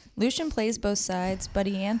 Lucian plays both sides, but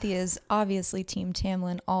Ianthe is obviously Team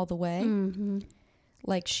Tamlin all the way.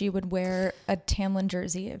 Like she would wear a Tamlin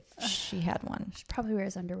jersey if she had one. She probably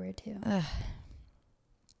wears underwear too.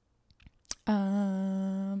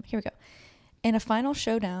 Here we go. In a final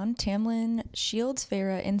showdown, Tamlin shields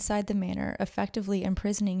Feyre inside the manor, effectively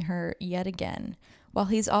imprisoning her yet again. While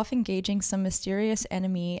he's off engaging some mysterious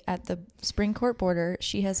enemy at the Spring Court border,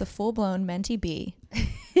 she has a full-blown Menty bee.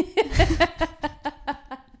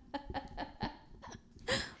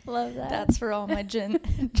 Love that. That's for all my Gen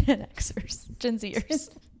Xers, Gen Zers.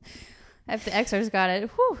 If the Xers got it,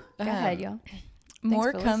 whew, go ahead, y'all.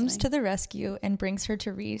 Mor comes to the rescue and brings her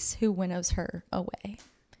to Rhys, who winnows her away.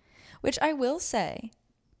 Which I will say,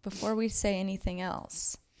 before we say anything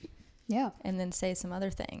else, and then say some other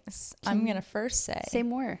things, I'm going to first say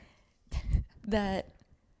more. That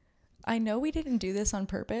I know we didn't do this on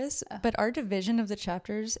purpose, but our division of the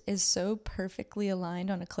chapters is so perfectly aligned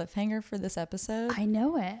on a cliffhanger for this episode. I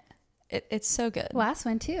know it. It's so good. Last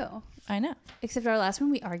one too. I know. Except our last one,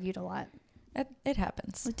 we argued a lot. It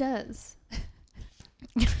happens. It does.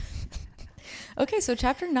 Okay, so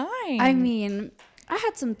chapter 9. I mean, I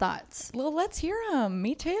had some thoughts. Well, let's hear them.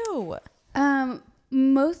 Me too.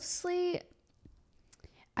 Mostly,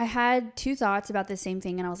 I had 2 thoughts about the same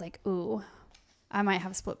thing, and I was like, ooh, I might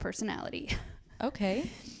have split personality. Okay,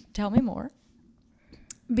 tell me more.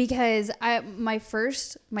 Because my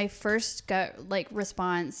first gut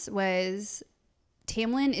response was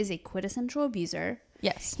Tamlin is a quintessential abuser.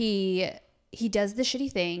 Yes. He does the shitty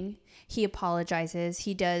thing. He apologizes.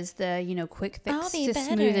 He does the, quick fix to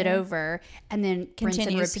smooth it over, and then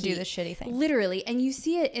continues to do the shitty thing. Literally. And you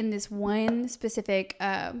see it in this one specific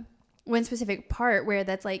part where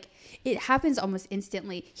that's like, it happens almost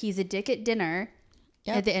instantly. He's a dick at dinner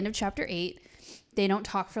at the end of chapter 8. They don't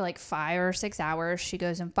talk for like 5 or 6 hours. She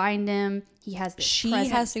goes and finds him. He has this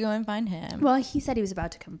present. Has to go and find him. Well, he said he was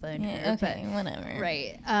about to come find her. Okay, but whatever.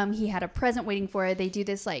 Right. He had a present waiting for her. They do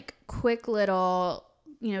this like quick little,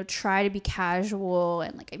 try to be casual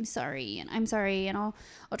and like, I'm sorry and I'll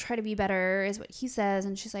try to be better is what he says.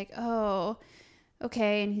 And she's like, oh,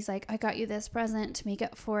 okay. And he's like, I got you this present to make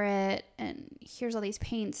up for it. And here's all these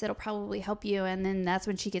paints. It'll probably help you. And then that's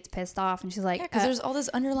when she gets pissed off and she's like, because there's all this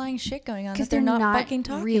underlying shit going on that they're not fucking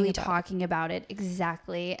talking about it.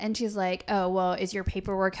 Exactly. And she's like, oh, well, is your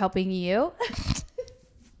paperwork helping you?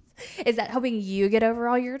 Is that helping you get over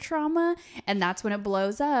all your trauma? And that's when it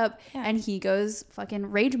blows up and he goes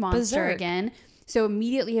fucking rage monster again. So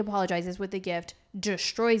immediately he apologizes with the gift,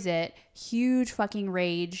 destroys it, huge fucking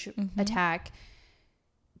rage attack.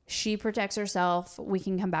 She protects herself. We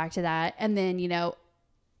can come back to that. And then,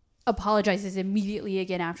 apologizes immediately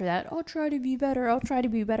again after that. I'll try to be better. I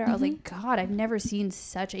was like, God, I've never seen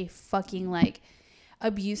such a fucking like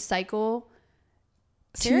abuse cycle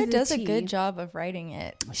Sarah does a good job of writing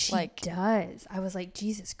it. She does. I was like,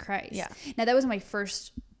 Jesus Christ. Yeah. Now that was my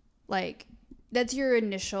first, like, that's your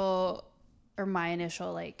initial, or my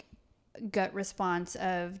initial, like, gut response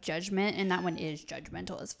of judgment, and that one is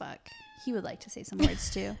judgmental as fuck. He would like to say some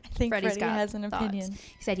words too. I think Freddie has an opinion.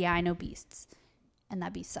 He said, yeah, I know beasts, and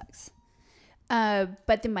that beast sucks.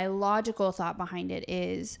 But then my logical thought behind it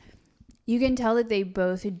is, you can tell that they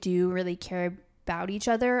both do really care about each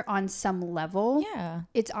other on some level. Yeah.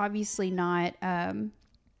 It's obviously not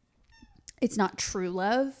it's not true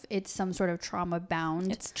love. It's some sort of trauma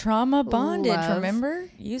bound. It's trauma bondage, love. Remember?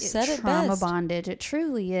 You said it trauma best. bondage. It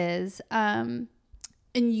truly is. And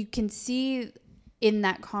you can see in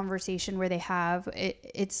that conversation where they have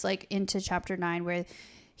it's like into chapter 9 where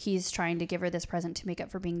he's trying to give her this present to make up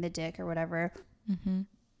for being the dick or whatever. Mm-hmm.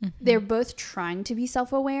 Mm-hmm. They're both trying to be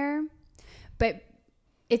self-aware, but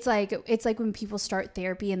it's like when people start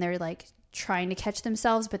therapy and they're like trying to catch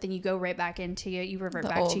themselves, but then you go right back into you revert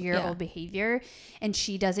back to your old behavior. And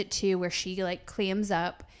she does it too, where she like clams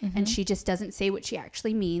up and she just doesn't say what she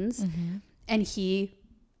actually means. And he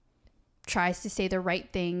tries to say the right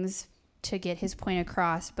things to get his point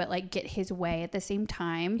across, but like get his way at the same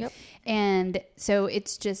time. Yep. And so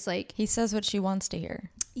it's just like, he says what she wants to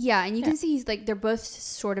hear. Yeah, and you can see he's like, they're both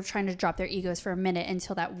sort of trying to drop their egos for a minute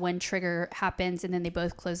until that one trigger happens, and then they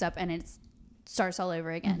both close up and it starts all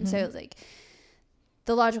over again. So it's like,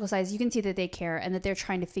 the logical side is you can see that they care and that they're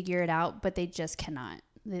trying to figure it out, but they just cannot.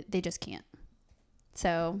 They just can't.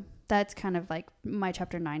 So that's kind of like my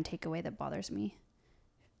chapter 9 takeaway that bothers me.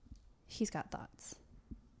 He's got thoughts.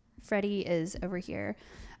 Freddie is over here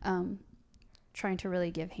trying to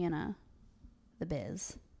really give Hannah the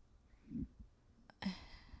biz.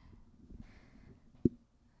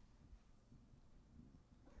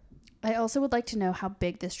 I also would like to know how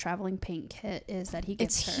big this traveling paint kit is that he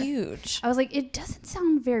gets her. It's huge. I was like, it doesn't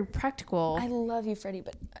sound very practical. I love you, Freddie,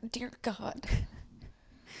 but dear God.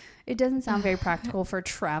 It doesn't sound very practical for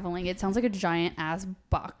traveling. It sounds like a giant ass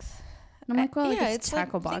box. And I'm like, well, yeah, it's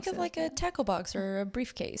tackle like, box. Think of like a tackle box or a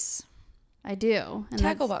briefcase. I do. And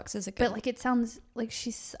tackle box is a good. But like, it sounds like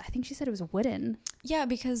I think she said it was wooden. Yeah,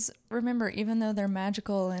 because remember, even though they're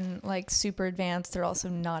magical and like super advanced, they're also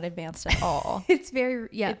not advanced at all. It's very,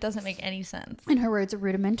 yeah. It doesn't make any sense. In her words,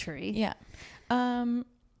 rudimentary. Yeah. I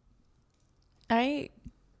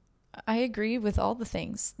agree with all the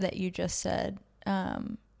things that you just said.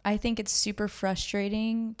 I think it's super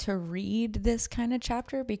frustrating to read this kind of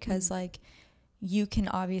chapter because like, you can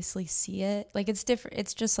obviously see it. Like, it's different.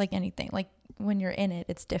 It's just like anything. Like, when you're in it,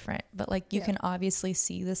 it's different. But, like, you can obviously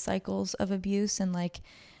see the cycles of abuse and, like,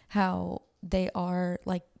 how they are,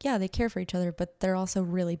 like, yeah, they care for each other, but they're also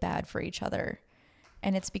really bad for each other.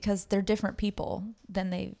 And it's because they're different people than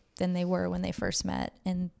they were when they first met.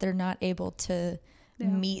 And they're not able to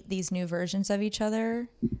meet these new versions of each other.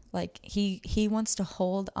 Like, he wants to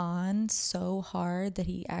hold on so hard that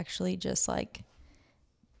he actually just, like,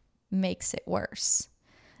 makes it worse.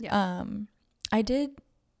 Yeah. I did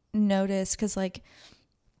notice because like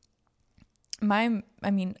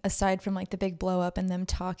aside from like the big blow up and them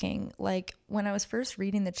talking, like when I was first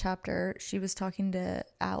reading the chapter, she was talking to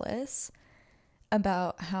Alice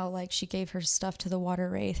about how like she gave her stuff to the water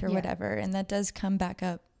wraith or whatever, and that does come back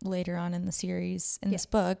up later on in the series in this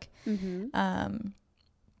book. And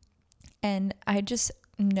I just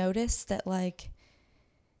noticed that like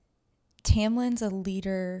Tamlin's a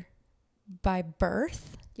leader by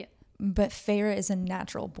birth, but Feyre is a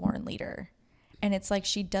natural born leader. And it's like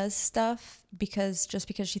she does stuff because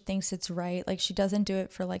she thinks it's right. Like she doesn't do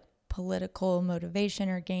it for like political motivation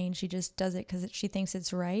or gain. She just does it because she thinks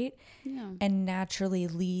it's right, and naturally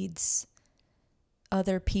leads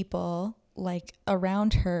other people like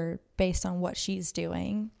around her based on what she's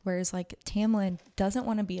doing. Whereas like Tamlin doesn't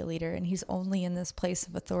want to be a leader, and he's only in this place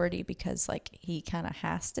of authority because like he kind of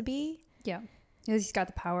has to be. Yeah. He's got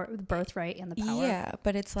the power, the birthright and the power. Yeah,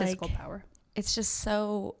 but it's physical like power. It's just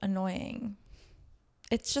so annoying.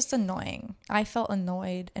 It's just annoying. I felt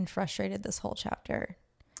annoyed and frustrated this whole chapter.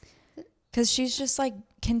 Because she's just like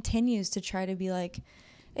continues to try to be like,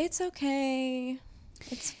 it's okay.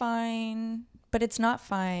 It's fine. But it's not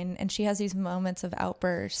fine. And she has these moments of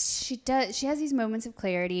outbursts. She does. She has these moments of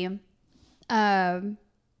clarity.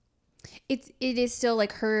 It is still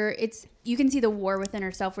like her, you can see the war within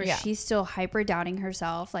herself where she's still hyper doubting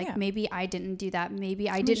herself. Like maybe I didn't do that. Maybe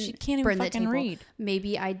I didn't she can't burn even the fucking table. read.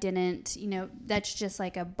 Maybe I didn't, that's just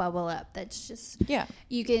like a bubble up. That's just,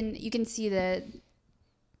 you can see that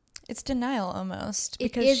it's denial almost.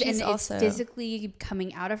 Because it is, and also, it's physically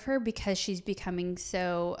coming out of her because she's becoming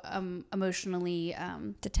so emotionally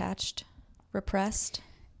detached, repressed.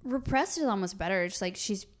 Repressed is almost better. It's like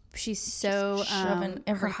she's so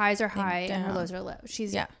her highs are high down. And her lows are low.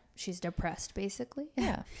 She's depressed basically.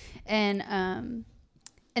 Yeah. And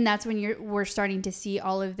that's when we're starting to see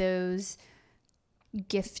all of those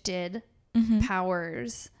gifted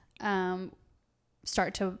powers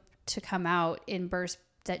start to come out in bursts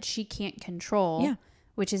that she can't control. Yeah.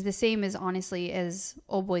 Which is the same as honestly as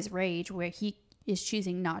Old Boy's rage, where he is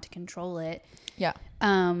choosing not to control it. Yeah.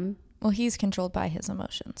 Well, he's controlled by his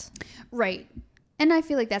emotions. Right. And I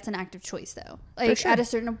feel like that's an active choice, though. Like, sure. at a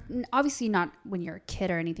certain, obviously not when you're a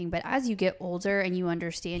kid or anything, but as you get older and you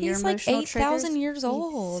understand your emotional triggers. He's like 8,000 years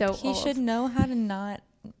old. So he should know how to not,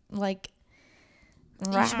 like...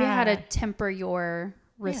 You should be how to temper your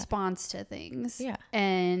response to things. Yeah.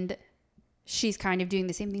 And she's kind of doing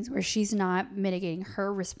the same things where she's not mitigating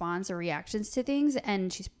her response or reactions to things,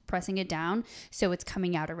 and she's pressing it down, so it's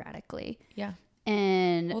coming out erratically. Yeah.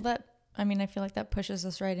 And... Well, I feel like that pushes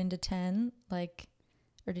us right into 10, like...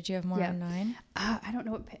 Or did you have more on 9? I don't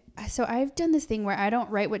know so I've done this thing where I don't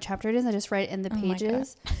write what chapter it is. I just write it in the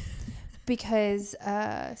pages because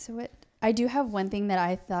I do have one thing that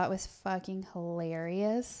I thought was fucking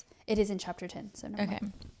hilarious. It is in chapter 10. So never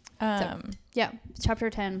mind.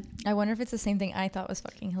 Chapter 10. I wonder if it's the same thing I thought was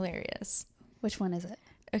fucking hilarious. Which one is it?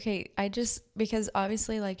 Okay. Because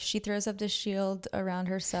obviously like she throws up this shield around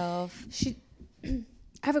herself. I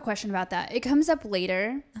have a question about that. It comes up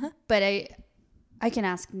later, but I can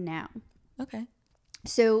ask now. Okay.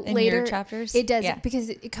 So in later your chapters, it does because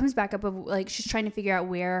it comes back up of like she's trying to figure out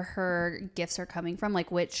where her gifts are coming from,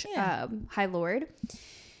 like which High Lord.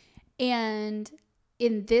 And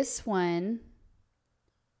in this one,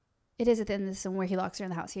 it is at the end of this one where he locks her in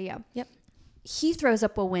the house. Yeah. Yep. He throws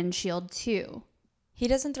up a windshield too. He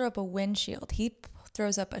doesn't throw up a windshield. He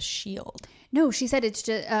throws up a shield. No, she said it's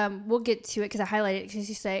just. We'll get to it because I highlighted it because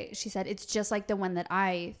she said it's just like the one that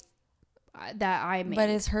I made. But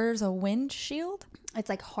is hers a wind shield? It's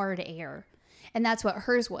like hard air. And that's what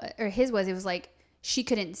hers was, or his was. It was like she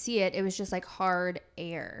couldn't see it. It was just like hard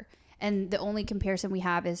air. And the only comparison we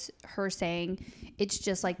have is her saying it's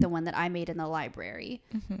just like the one that I made in the library.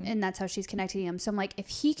 Mm-hmm. And that's how she's connecting him. So I'm like, if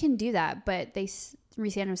he can do that, but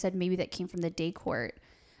Rhysandra said maybe that came from the day court.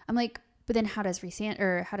 I'm like, but then how can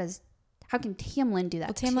Tamlin do that?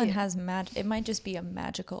 Well, Tamlin has it might just be a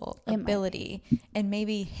magical ability, and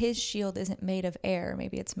maybe his shield isn't made of air.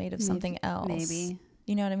 Maybe it's made of something else. Maybe.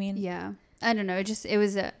 You know what I mean? Yeah. I don't know.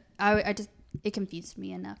 It confused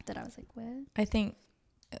me enough that I was like, what? I think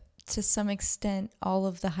to some extent, all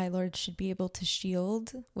of the High Lords should be able to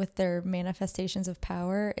shield with their manifestations of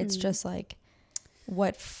power. It's just like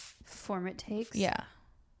what form it takes. Yeah.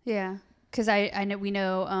 Yeah. Because I know we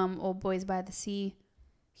know Old Boys by the Sea.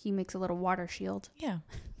 He makes a little water shield. Yeah.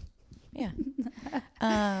 Yeah.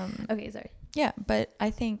 Okay, sorry. Yeah, but I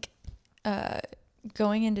think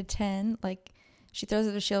going into 10, like she throws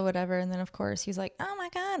up the shield, whatever, and then of course he's like, oh my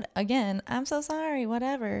God, again, I'm so sorry,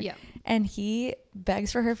 whatever. Yeah. And he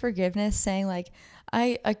begs for her forgiveness, saying like,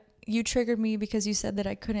 you triggered me because you said that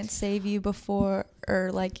I couldn't save you before,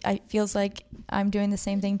 or like it feels like I'm doing the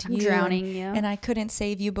same thing to you. Drowning you. And I couldn't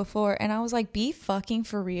save you before. And I was like, be fucking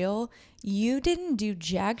for real. You didn't do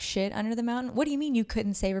jack shit under the mountain. What do you mean you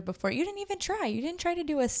couldn't save her before? You didn't even try. You didn't try to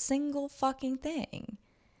do a single fucking thing.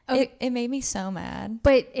 Okay. It made me so mad.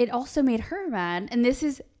 But it also made her mad. And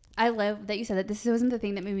I love that you said that. This wasn't the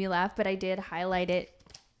thing that made me laugh, but I did highlight it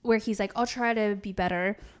where he's like, I'll try to be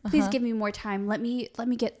better. Please give me more time. Let me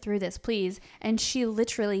get through this, please. And she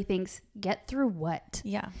literally thinks, get through what?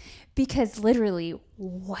 Yeah. Because literally,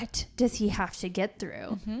 what does he have to get through?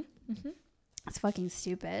 Mm-hmm. Mm-hmm. It's fucking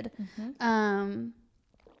stupid. Mm-hmm.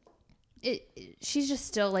 She's just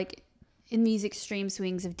still like in these extreme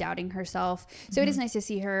swings of doubting herself. So it is nice to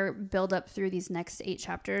see her build up through these next 8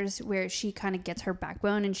 chapters where she kind of gets her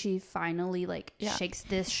backbone and she finally shakes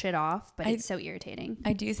this shit off, but it's so irritating.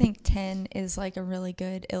 I do think 10 is like a really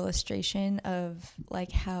good illustration of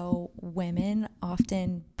like how women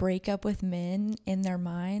often break up with men in their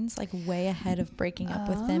minds, like way ahead of breaking up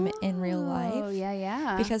with them in real life. Oh,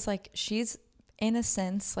 yeah. Because like she's, in a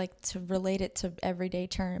sense, like to relate it to everyday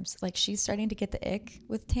terms, like she's starting to get the ick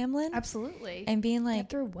with Tamlin. Absolutely. And being like, get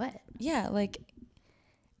through what? Yeah, like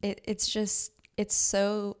it's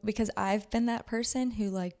so, because I've been that person who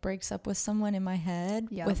like breaks up with someone in my head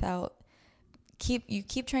without you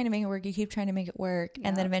keep trying to make it work,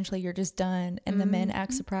 and then eventually you're just done, and the men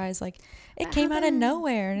act surprised like it came out of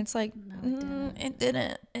nowhere, and it's like no, it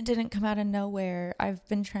didn't come out of nowhere. I've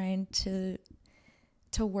been trying to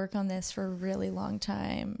work on this for a really long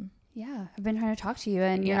time. Yeah, I've been trying to talk to you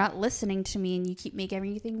and you're not listening to me, and you keep making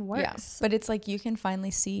everything worse. Yeah. But it's like you can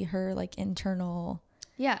finally see her like internal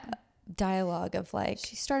Yeah. dialogue of like,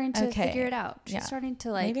 she's starting to figure it out. She's starting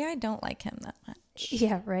to like, maybe I don't like him that much.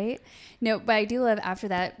 Yeah, right. No, but I do love after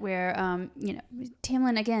that where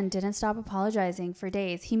Tamlin again didn't stop apologizing for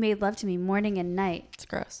days. He made love to me morning and night. It's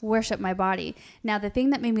gross. Worship my body. Now the thing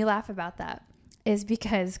that made me laugh about that is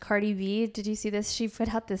because Cardi B, did you see this? She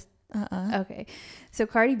put out this okay. So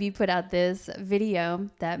Cardi B put out this video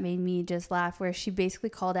that made me just laugh where she basically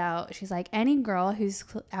called out, she's like, any girl who's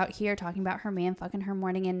out here talking about her man fucking her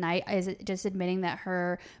morning and night is just admitting that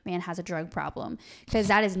her man has a drug problem, because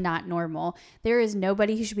that is not normal. There is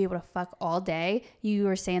nobody who should be able to fuck all day. You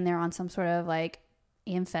are saying they're on some sort of like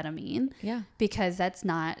amphetamine. Yeah. Because that's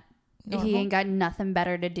not, normal. He ain't got nothing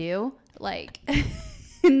better to do. Like,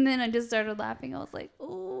 and then I just started laughing. I was like,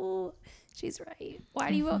 oh, she's right.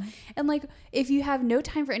 Why do you? And like, if you have no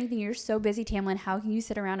time for anything, you're so busy, Tamlin. How can you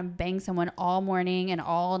sit around and bang someone all morning and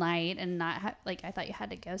all night and not like? I thought you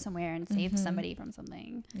had to go somewhere and save somebody from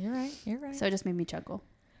something. You're right. You're right. So it just made me chuckle.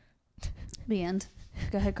 The end.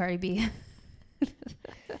 Go ahead, Cardi B.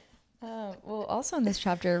 Well, also in this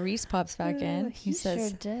chapter, Reese pops back in. He says,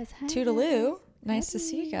 sure does. Hi. "Toodaloo, nice to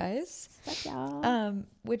see you guys." What's up, y'all?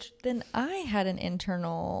 Which then I had an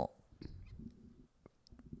internal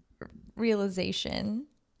realization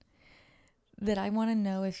that I want to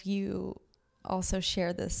know if you also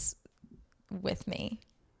share this with me.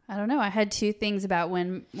 I don't know. I had two things about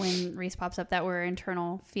when Reese pops up that were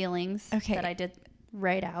internal feelings that I did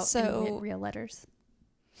write out in real letters.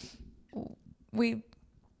 We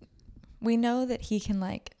know that he can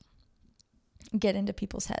like get into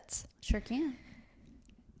people's heads. Sure can.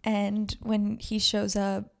 And when he shows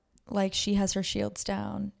up, like she has her shields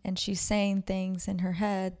down and she's saying things in her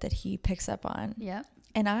head that he picks up on. Yep.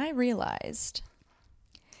 And I realized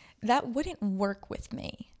that wouldn't work with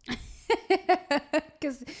me.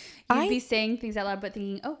 Because you'd be saying things out loud but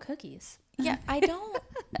thinking, oh, cookies. Yeah,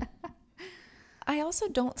 I also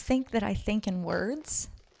don't think that I think in words.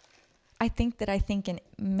 I think that I think in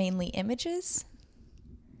mainly images.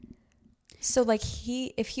 So like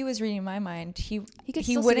if he was reading my mind, he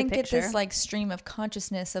wouldn't get this like stream of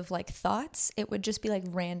consciousness of like thoughts. It would just be like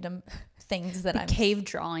random things that I'm cave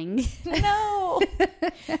drawings. No,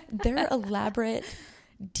 they're elaborate,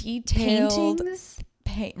 detailed paintings.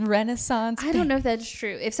 Renaissance. I don't know if that's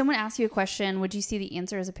true. If someone asked you a question, would you see the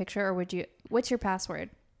answer as a picture, or would you? What's your password?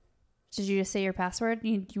 Did you just say your password?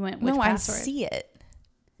 You went with password. I see it.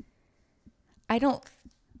 I don't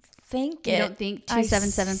think it. You don't think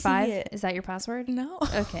 2775 is that your password? No.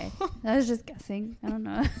 Okay, I was just guessing. I don't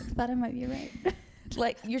know. I thought I might be right.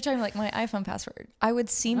 Like you're talking like my iPhone password. I would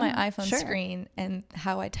see my iPhone screen and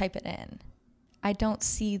how I type it in. I don't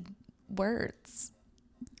see words.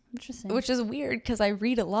 Interesting. Which is weird because I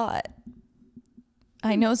read a lot.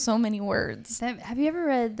 I know so many words. Have you ever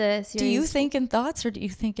read the series? Do you think in thoughts or do you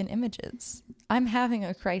think in images? I'm having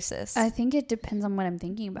a crisis. I think it depends on what I'm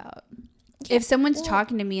thinking about. Yeah, if someone's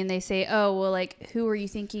talking to me and they say, oh, well, like, who are you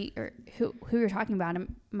thinking, or who you're talking about,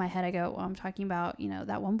 in my head, I go, well, I'm talking about,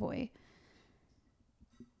 that one boy.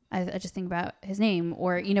 I just think about his name,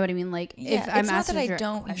 or, you know what I mean? Like, if I'm asking that I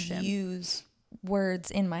don't use words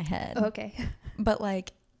in my head. Oh, okay. But,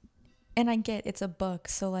 like, and I get it's a book,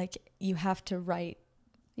 so, like, you have to write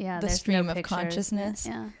the stream of consciousness.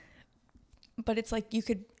 Yeah. But it's like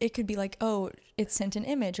it could be like, oh, it sent an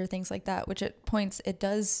image or things like that, which at points it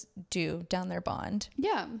does do down their bond.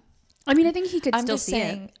 Yeah. I mean, I think he could still see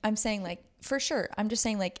it. I'm saying like, for sure. I'm just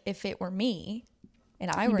saying like, if it were me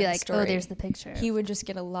and I were be in like, the story, oh, there's the picture. He would just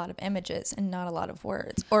get a lot of images and not a lot of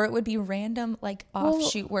words. Or it would be random, like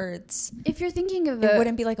offshoot words. If you're thinking of it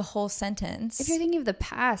wouldn't be like a whole sentence. If you're thinking of the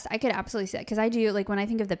past, I could absolutely see that. Because I do, like, when I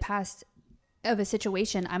think of the past of a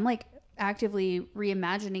situation, I'm like, actively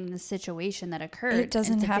reimagining the situation that occurred. It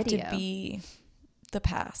doesn't have to be the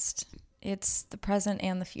past. It's the present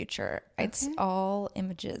and the future. Okay. It's all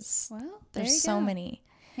images. Well, there's so many.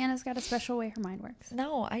 Hannah's got a special way her mind works.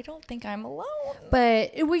 No, I don't think I'm alone.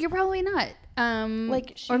 But well, you're probably not.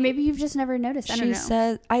 Or maybe you've just never noticed. I don't know. She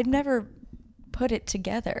said I'd never put it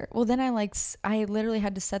together. Well, then I literally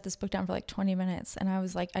had to set this book down for like 20 minutes, and I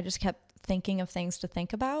was like, I just kept thinking of things to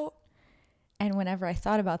think about. And whenever I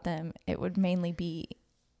thought about them, it would mainly be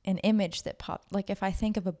an image that popped. Like if I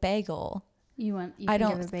think of a bagel, I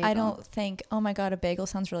don't think, oh my God, a bagel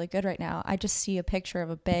sounds really good right now. I just see a picture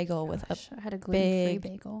of a bagel with a gluten-free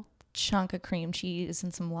bagel, chunk of cream cheese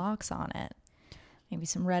and some lox on it. Maybe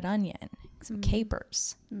some red onion, some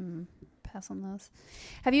capers. Pass on those.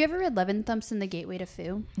 Have you ever read Levin Thumps and the Gateway to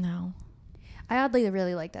Foo? No. I oddly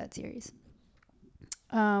really like that series.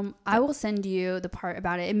 I will send you the part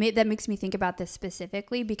about it. That makes me think about this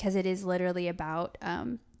specifically because it is literally about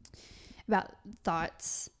about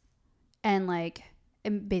thoughts and like,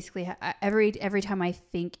 and basically every time I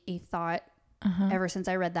think a thought, ever since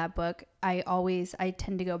I read that book, I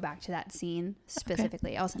tend to go back to that scene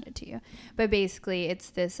specifically. Okay. I'll send it to you. But basically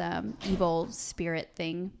it's this evil spirit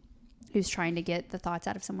thing who's trying to get the thoughts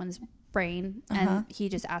out of someone's brain, and he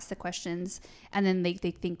just asks the questions, and then they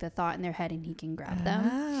think the thought in their head and he can grab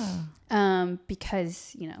them.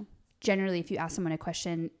 Because, you know, generally if you ask someone a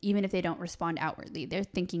question, even if they don't respond outwardly, they're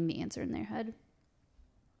thinking the answer in their head.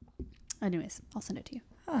 Anyways, I'll send it to you.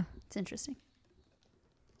 It's interesting.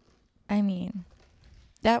 I mean,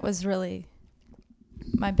 that was really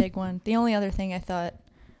my big one. The only other thing I thought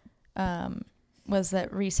was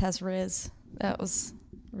that Reese has Riz. That was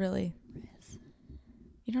really... Riz.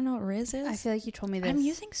 You don't know what Riz is? I feel like you told me this. I'm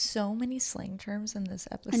using so many slang terms in this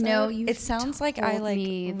episode. No, it sounds like I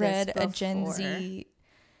read a Gen Z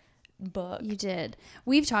book. You did.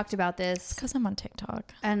 We've talked about this. Because I'm on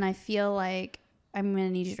TikTok. And I feel like I'm going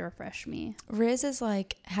to need you to refresh me. Riz is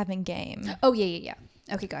like having game. Oh, yeah.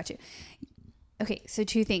 Okay, got you. Okay, so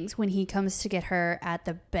 2 things. When he comes to get her at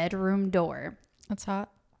the bedroom door. That's hot.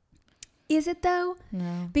 Is it though?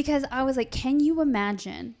 No. Because I was like, can you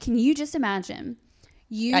just imagine?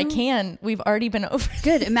 I can. We've already been over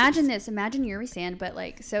Good. This. Imagine this. Imagine you're Sand, but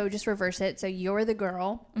like, so just reverse it. So you're the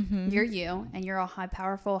girl, you're you, and you're a high,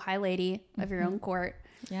 powerful, high lady of your own court.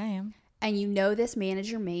 Yeah, I am. And you know this man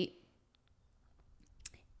is your mate.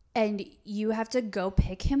 And you have to go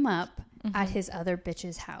pick him up at his other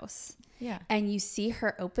bitch's house. Yeah. And you see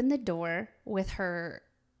her open the door with her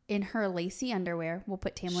in her lacy underwear. We'll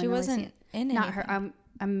put Tamlin. She wasn't in Not anything. her.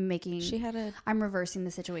 I'm making. She had a. I'm reversing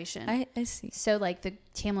the situation. I see. So like the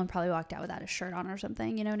Tamlin probably walked out without a shirt on or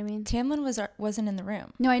something. You know what I mean? Tamlin wasn't in the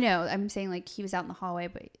room. No, I know. I'm saying like he was out in the hallway,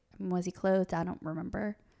 but was he clothed? I don't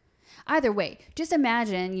remember. Either way, just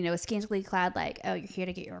imagine, you know, scantily clad, like, oh, you're here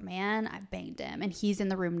to get your man. I banged him, and he's in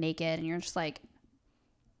the room naked, and you're just like,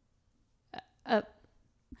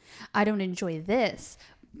 I don't enjoy this.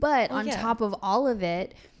 But on top of all of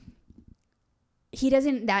it,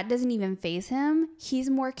 that doesn't even faze him. He's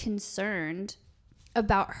more concerned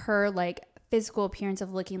about her like physical appearance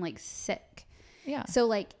of looking like sick. Yeah. So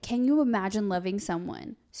like, can you imagine loving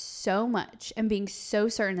someone so much and being so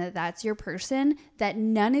certain that that's your person, that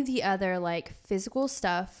none of the other like physical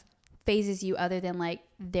stuff phases you other than like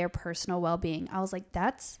their personal well-being? I was like,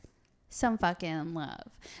 that's some fucking love.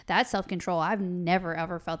 That's self-control. I've never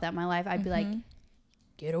ever felt that in my life. I'd be like,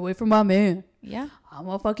 get away from my man. Yeah. I'm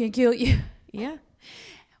gonna fucking kill you. Yeah.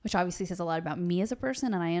 Which obviously says a lot about me as a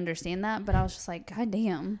person, and I understand that, but I was just like, God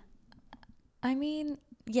damn. I mean,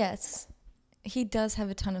 yes, he does have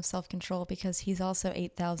a ton of self-control because he's also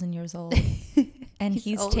 8,000 years old. And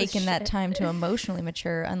he's taken that time to emotionally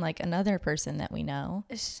mature, unlike another person that we know.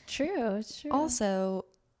 It's true. It's true. Also,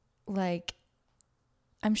 like,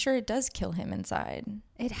 I'm sure it does kill him inside.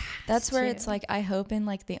 It has That's where it's like, I hope in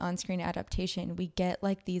like the on-screen adaptation, we get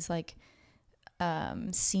like these like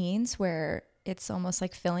scenes where it's almost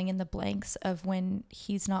like filling in the blanks of when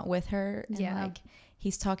he's not with her, and like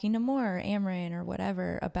he's talking to Moore or Amryn or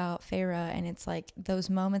whatever about Feyre, and it's like those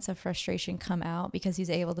moments of frustration come out because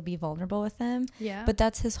he's able to be vulnerable with them. Yeah. But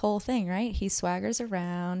that's his whole thing, right? He swaggers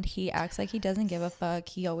around. He acts like he doesn't give a fuck.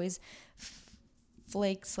 He always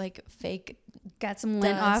flakes like fake. Got some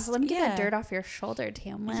lint off. Let me get that dirt off your shoulder,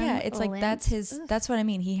 Tamlin. Yeah, it's like that's what I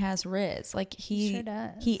mean. He has Riz. Like he sure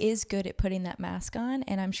does. He is good at putting that mask on,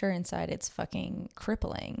 and I'm sure inside it's fucking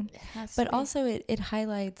crippling. But also it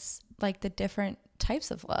highlights like the different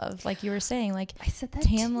types of love. Like you were saying, like I said that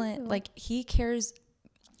Tamlin, too. like he cares.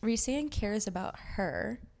 Rhysand cares about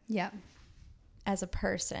her. Yeah. As a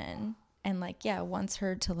person, and like wants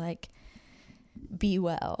her to like be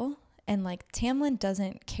well. And like Tamlin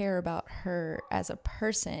doesn't care about her as a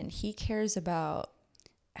person. He cares about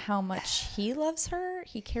how much he loves her.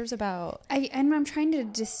 He cares about. I'm trying to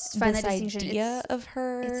just find that distinction. Idea of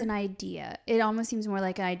her. It's an idea. It almost seems more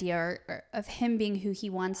like an idea or of him being who he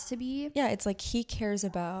wants to be. Yeah, it's like he cares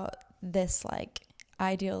about this like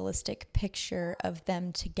idealistic picture of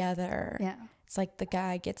them together. Yeah. It's like the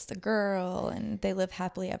guy gets the girl and they live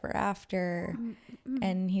happily ever after.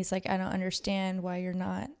 And he's like, I don't understand why you're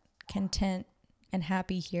not content and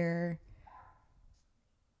happy here.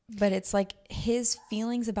 But it's like his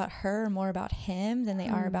feelings about her are more about him than they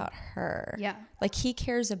are about her. Yeah. Like he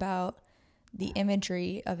cares about the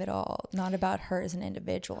imagery of it all, not about her as an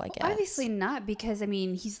individual, I guess. Obviously not, because I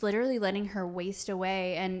mean, he's literally letting her waste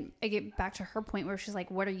away. And I get back to her point where she's like,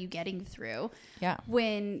 what are you getting through? Yeah.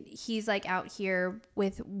 When he's like out here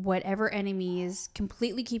with whatever enemies,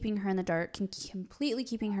 completely keeping her in the dark, completely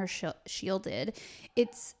keeping her shielded.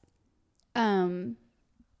 It's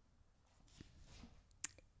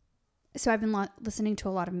So I've been listening to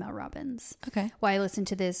a lot of Mel Robbins. Okay. Well, I listened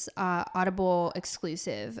to this Audible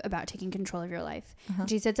exclusive about taking control of your life. And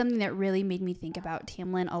she said something that really made me think about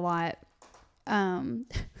Tamlin a lot.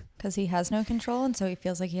 Because he has no control, and so he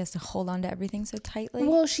feels like he has to hold on to everything so tightly.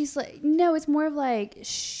 Well, she's like, no, it's more of like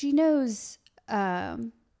she knows,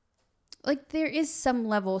 like there is some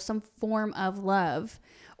level, some form of love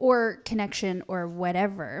or connection or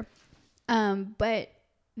whatever. But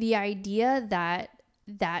the idea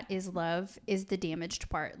that is love is the damaged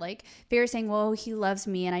part. Like they were saying, well, he loves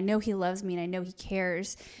me and I know he loves me and I know he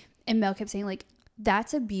cares. And Mel kept saying like,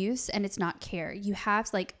 that's abuse and it's not care. You have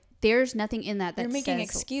like, there's nothing in that You're making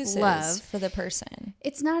says excuses love for the person.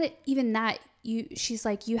 It's not even that. She's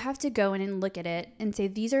like, you have to go in and look at it and say,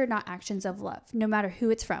 these are not actions of love, no matter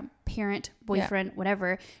who it's from, parent, boyfriend,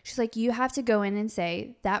 whatever. She's like, you have to go in and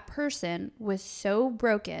say that person was so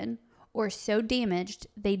broken or so damaged,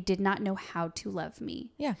 they did not know how to love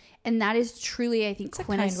me. Yeah. And that is truly, I think,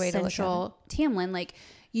 quintessential Tamlin. Like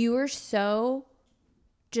you were so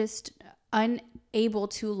just unable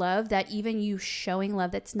to love that even you showing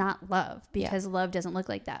love, that's not love, because love doesn't look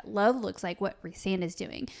like that. Love looks like what Rhysand is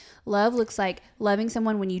doing. Love looks like loving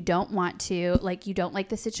someone when you don't want to, like you don't like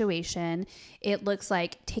the situation. It looks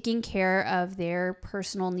like taking care of their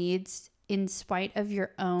personal needs in spite of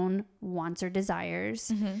your own wants or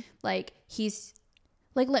desires. Like he's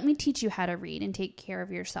like, let me teach you how to read and take care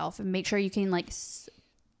of yourself and make sure you can like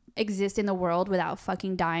exist in the world without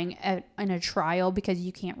fucking dying in a trial because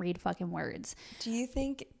you can't read fucking words. Do you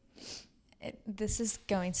think this is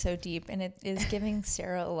going so deep, and it is giving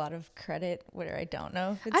Sarah a lot of credit where I don't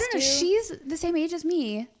know if it's I don't know. due? She's the same age as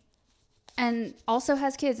me and also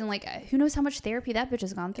has kids, and like who knows how much therapy that bitch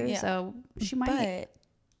has gone through. So she might. But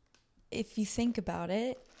if you think about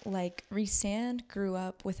it, like Rhysand grew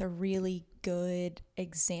up with a really good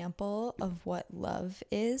example of what love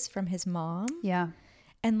is from his mom. Yeah.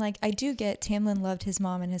 And like, I do get Tamlin loved his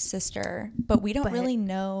mom and his sister, but we don't really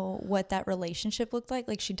know what that relationship looked like.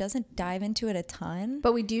 Like she doesn't dive into it a ton.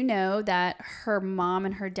 But we do know that her mom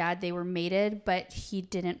and her dad, they were mated, but he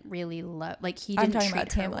didn't really love, like he didn't treat her well. I'm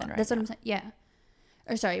talking about Tamlin right That's what I'm saying. Yeah.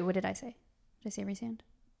 Or sorry, what did I say? Did I say Rhysand?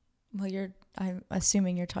 Well, I'm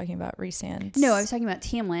assuming you're talking about Rhysand. No, I was talking about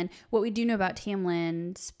Tamlin. What we do know about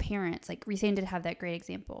Tamlin's parents, like Rhysand did have that great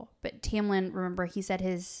example, but Tamlin, remember, he said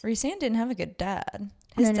Rhysand didn't have a good dad.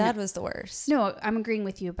 His dad was the worst. No, I'm agreeing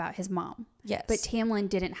with you about his mom. Yes. But Tamlin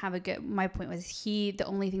didn't have a good, my point was the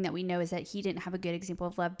only thing that we know is that he didn't have a good example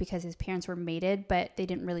of love because his parents were mated, but they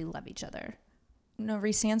didn't really love each other. No,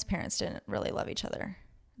 Rhysand's parents didn't really love each other.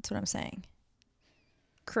 That's what I'm saying.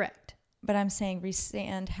 Correct. But I'm saying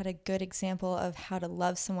Rhysand had a good example of how to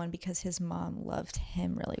love someone because his mom loved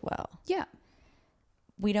him really well. Yeah.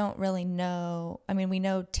 We don't really know. I mean, we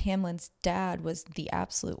know Tamlin's dad was the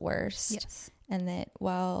absolute worst. Yes. And that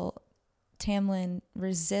while Tamlin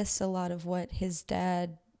resists a lot of what his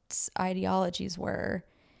dad's ideologies were,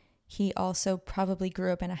 he also probably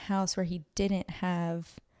grew up in a house where he didn't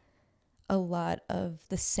have a lot of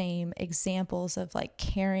the same examples of like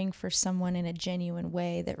caring for someone in a genuine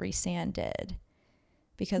way that Rhysand did.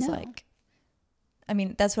 Because like, I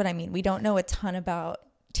mean, that's what I mean. We don't know a ton about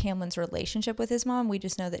Tamlin's relationship with his mom. We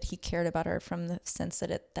just know that he cared about her from the sense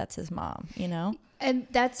that that's his mom, you know? And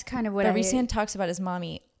that's kind of what Rhysand talks about his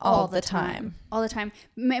mommy all the time. All the time.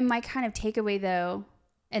 My kind of takeaway though,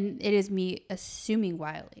 and it is me assuming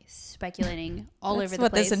wildly, speculating all over the place. That's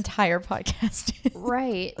what this entire podcast is.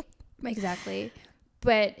 Right. Exactly.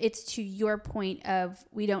 But it's to your point of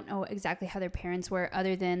we don't know exactly how their parents were,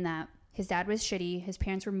 other than that his dad was shitty. His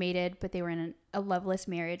parents were mated, but they were in a loveless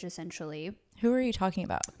marriage, essentially. Who are you talking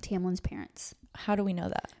about? Tamlin's parents. How do we know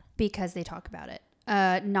that? Because they talk about it.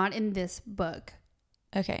 Not in this book.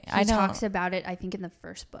 Okay. He talks about it, I think, in the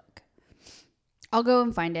first book. I'll go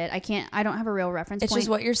and find it. I don't have a real reference point. It's just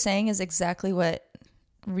what you're saying is exactly what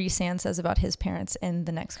Rhysand says about his parents in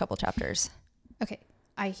the next couple chapters. Okay.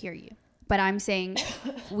 I hear you, but I'm saying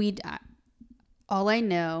all I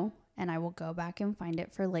know, and I will go back and find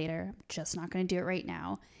it for later, I'm just not going to do it right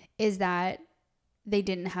now, is that they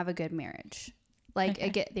didn't have a good marriage. Like,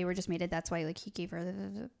 again, they were just mated. That's why, like, he gave her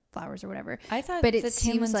the flowers or whatever. I thought but that it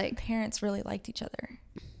seems like parents really liked each other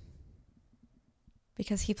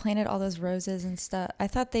because he planted all those roses and stuff. I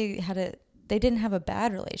thought they didn't have a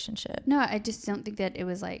bad relationship. No, I just don't think that it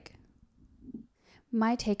was like.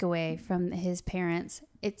 My takeaway from his parents,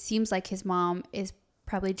 it seems like his mom is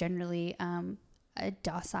probably generally a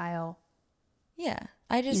docile. Yeah.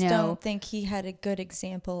 I just don't think he had a good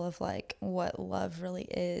example of like what love really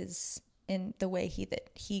is in the way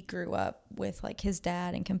he grew up with like his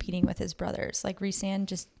dad and competing with his brothers. Like Rhysand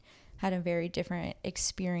just had a very different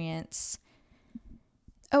experience.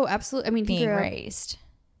 Oh, absolutely. I mean, being raised.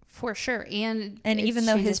 For sure. And even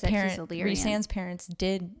though his parents, Rhysand's parents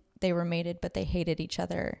they were mated, but they hated each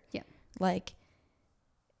other. Yeah. Like,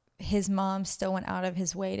 his mom still went out of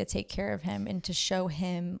his way to take care of him and to show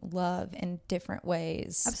him love in different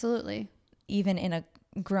ways. Absolutely. Even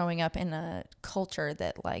growing up in a culture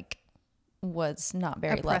that like was not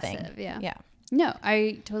very oppressive, loving. Yeah. Yeah. No,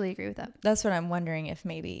 I totally agree with that. That's what I'm wondering, if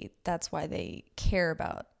maybe that's why they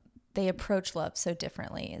approach love so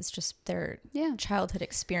differently. It's just their childhood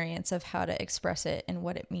experience of how to express it and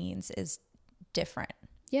what it means is different.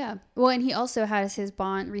 Yeah. Well, and he also has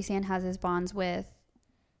Rhysand has his bonds with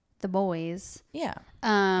the boys. Yeah.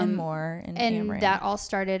 And more. And Amren. That all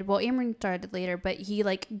started, Amren started later, but he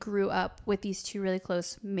like grew up with these two really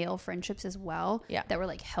close male friendships as well. Yeah. That were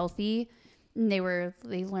like healthy. And they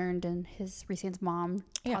learned, and Rhysand's mom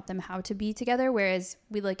taught them how to be together. Whereas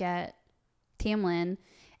we look at Tamlin,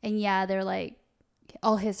 and they're like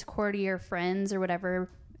all his courtier friends or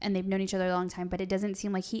whatever, and they've known each other a long time, but it doesn't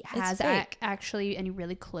seem like he has actually any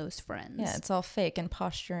really close friends. Yeah, it's all fake and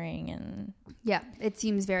posturing, and it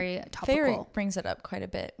seems very topical. Feyre brings it up quite a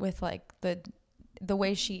bit with like the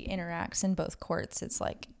way she interacts in both courts. It's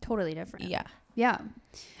like totally different. Yeah.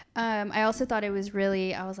 I also thought it was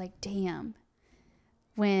I was like, damn,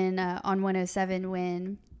 when on 107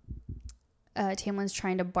 when Tamlin's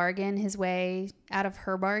trying to bargain his way out of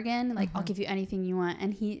her bargain, like, I'll give you anything you want,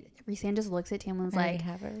 and Rhysand just looks at Tamlin's like, I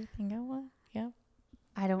have everything I want. Yeah,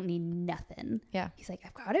 I don't need nothing. Yeah, he's like,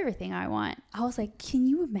 I've got everything I want. I was like, can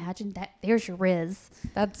you imagine that? There's your Riz.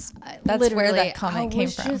 That's where that comment came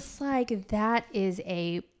from. Just like,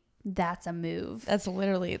 that's a move.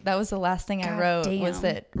 That was the last thing I wrote. Was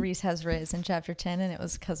that Rhys has Riz in chapter 10, and it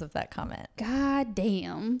was because of that comment. God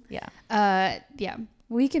damn. Yeah. Yeah.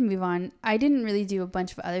 We can move on. I didn't really do a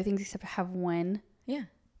bunch of other things except have one. Yeah.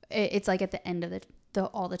 It's like at the end of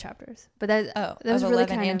all the chapters. But that was really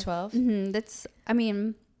 11 and 12. That's, I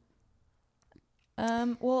mean.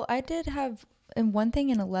 Well, I did have one thing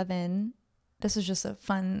in 11. This was just a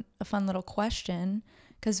fun little question.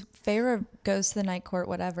 Because Feyre goes to the night court,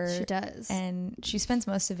 whatever. She does. And she spends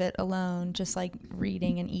most of it alone, just like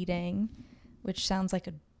reading and eating, which sounds like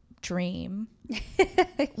a dream.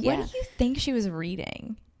 What do you think she was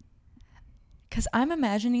reading? Because I'm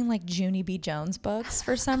imagining like Junie B. Jones books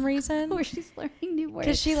for some reason. Where she's learning new words.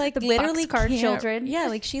 Because she like the literally can't. Children. Yeah,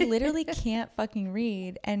 like she literally can't fucking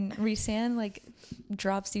read. And Rhysand like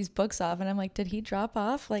drops these books off. And I'm like, did he drop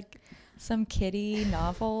off like some kiddie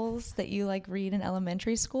novels that you like read in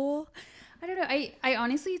elementary school? I don't know. I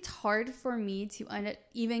honestly, it's hard for me to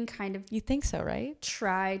even kind of. You think so, right?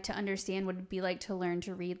 Try to understand what it'd be like to learn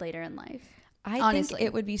to read later in life. I think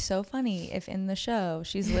it would be so funny if in the show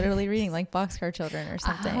she's literally reading like Boxcar Children or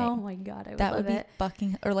something. Oh my God, I would that love would it. be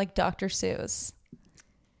fucking, or like Dr. Seuss.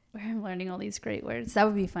 Where I'm learning all these great words. That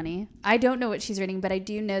would be funny. I don't know what she's reading, but I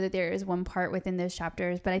do know that there is one part within those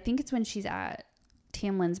chapters. But I think it's when she's at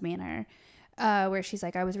Tamlin's Manor. Where she's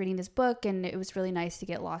like, I was reading this book and it was really nice to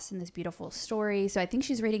get lost in this beautiful story. So I think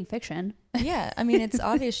she's reading fiction. Yeah. I mean, it's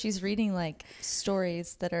obvious she's reading like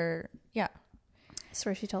stories that are,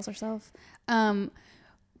 stories she tells herself. I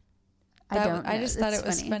just thought it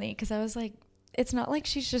was funny because I was like, it's not like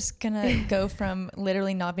she's just going to go from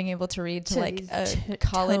literally not being able to read to like a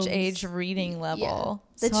college age reading level.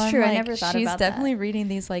 Yeah, that's true. I never thought about that. She's definitely reading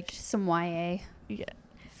these like. Some YA. Yeah.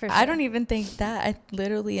 Sure. I don't even think that. I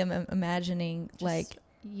literally am imagining just like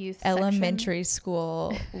youth elementary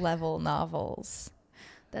school level novels.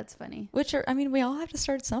 That's funny. Which are, I mean, we all have to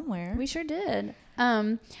start somewhere. We sure did.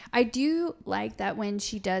 I do like that when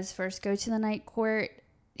she does first go to the night court,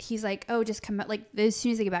 he's like, oh, just come out. Like as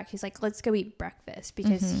soon as they get back, he's like, let's go eat breakfast,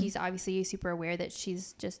 because he's obviously super aware that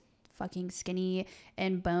she's just fucking skinny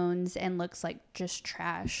and bones and looks like just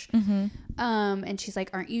trash. And she's like,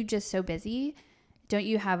 aren't you just so busy? Don't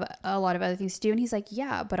you have a lot of other things to do? And he's like,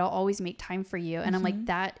 yeah, but I'll always make time for you. And I'm like,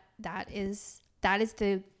 that is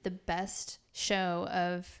the best show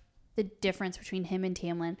of the difference between him and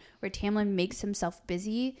Tamlin, where Tamlin makes himself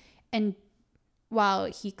busy, and while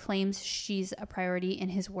he claims she's a priority in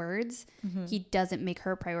his words, he doesn't make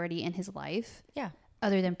her a priority in his life. Yeah.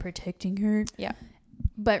 Other than protecting her. Yeah.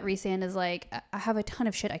 But Rhysand is like, I have a ton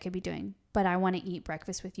of shit I could be doing, but I want to eat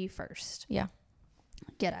breakfast with you first. Yeah.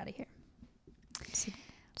 Get out of here.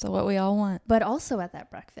 So what we all want. But also at that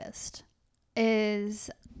breakfast is,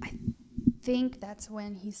 I think that's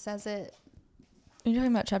when he says it. Are you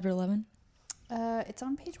talking about chapter 11? It's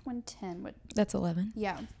on page 110. What? That's 11.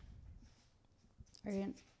 Yeah.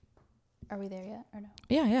 Are we there yet or no?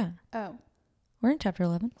 Yeah. Oh. We're in chapter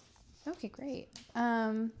 11. Okay, great.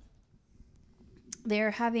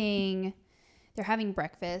 they're having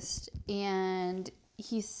breakfast, and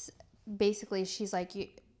she's like,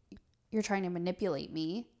 you're trying to manipulate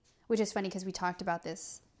me, which is funny because we talked about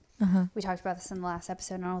this. We talked about this in the last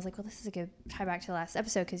episode, and I was like, well, this is a good tie back to the last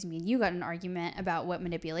episode, because me and you got an argument about what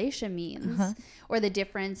manipulation means or the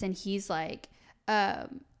difference. And he's like,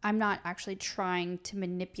 I'm not actually trying to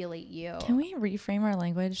manipulate you. Can we reframe our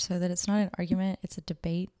language so that it's not an argument, it's a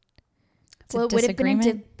debate? Well, it would have been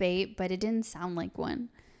a debate, but it didn't sound like one.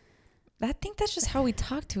 I think that's just how we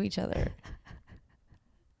talk to each other.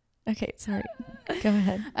 Okay, sorry. Go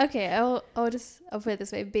ahead. Okay, I'll put it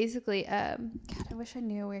this way. Basically, God, I wish I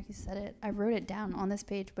knew where he said it. I wrote it down on this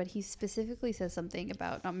page, but he specifically says something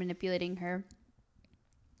about not manipulating her.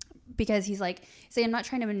 Because he's like, say, I'm not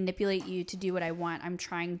trying to manipulate you to do what I want. I'm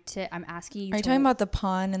asking you. Are you talking about the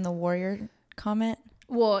pawn and the warrior comment?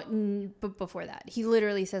 Well, but before that, he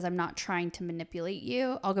literally says, I'm not trying to manipulate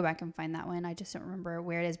you. I'll go back and find that one. I just don't remember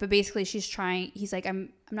where it is. But basically, he's like,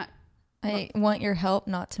 I'm not. I want your help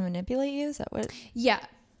not to manipulate you. Is that what? Yeah.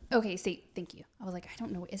 Okay. Say, thank you. I was like, I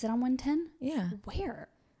don't know. Is it on 110? Yeah. Where?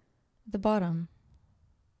 The bottom.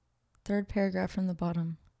 Third paragraph from the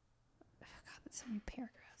bottom. Oh, God, that's so many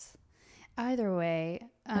paragraphs. Either way.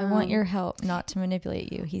 I want your help not to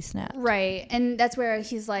manipulate you. He snapped. Right. And that's where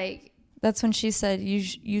he's like. That's when she said,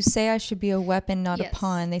 you say I should be a weapon, not a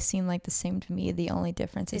pawn. They seem like the same to me. The only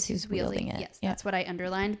difference is who's wielding it. Yes, that's what I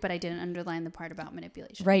underlined, but I didn't underline the part about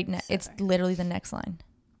manipulation. Right. It's literally the next line.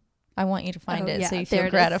 I want you to find it so you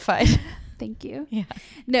feel gratified. Thank you. Yeah.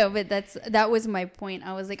 No, but that was my point.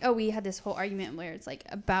 I was like, we had this whole argument where it's like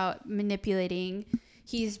about manipulating.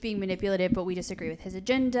 He's being manipulative, but we disagree with his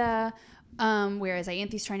agenda. Whereas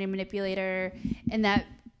Ianthe's trying to manipulate her, and that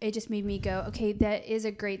it just made me go, okay,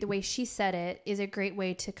 the way she said it is a great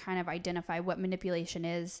way to kind of identify what manipulation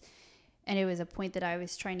is. And it was a point that I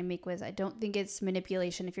was trying to make was, I don't think it's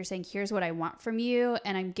manipulation if you're saying, here's what I want from you,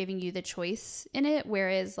 and I'm giving you the choice in it.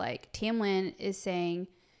 Whereas like Tamlin is saying,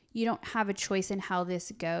 you don't have a choice in how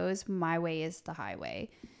this goes. My way is the highway.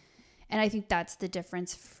 And I think that's the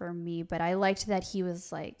difference for me. But I liked that he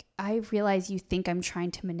was like, I realize you think I'm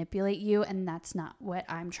trying to manipulate you, and that's not what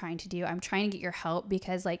I'm trying to do. I'm trying to get your help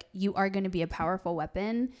because like you are going to be a powerful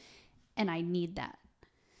weapon, and I need that.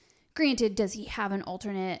 Granted, does he have an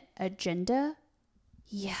alternate agenda?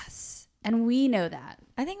 Yes. And we know that.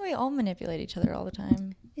 I think we all manipulate each other all the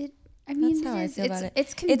time. That's how I feel about it.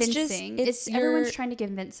 It's convincing. Everyone's trying to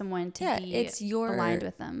convince someone to be aligned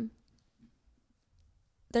with them.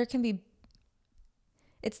 There can be,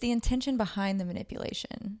 it's the intention behind the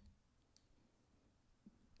manipulation.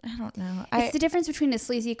 I don't know. It's the difference between a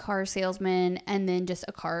sleazy car salesman and then just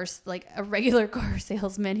a regular car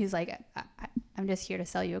salesman who's like, I'm just here to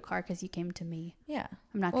sell you a car because you came to me. Yeah.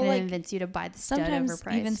 I'm not going to convince you to buy the stud overpriced.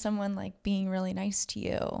 Sometimes even someone like being really nice to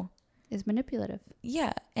you is manipulative.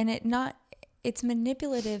 Yeah. And it's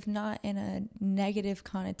manipulative not in a negative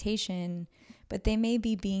connotation, but they may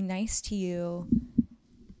be being nice to you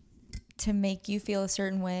to make you feel a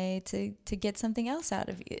certain way, to get something else out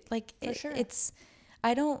of you. Like, sure.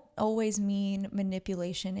 I don't always mean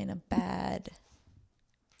manipulation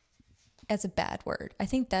as a bad word. I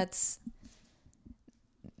think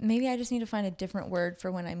maybe I just need to find a different word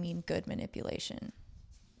for when I mean good manipulation.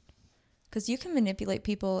 Because you can manipulate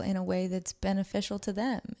people in a way that's beneficial to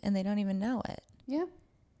them and they don't even know it. Yeah.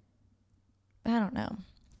 I don't know.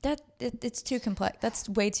 It's too complex. That's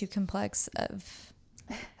way too complex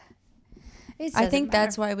I think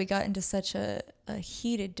that's why we got into such a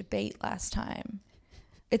heated debate last time.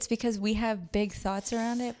 It's because we have big thoughts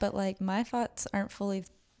around it, but like my thoughts aren't fully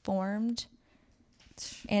formed,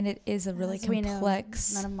 and it is a really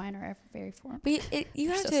complex. None of mine are ever very formed. But you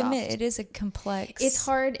have to admit, it is a complex. It's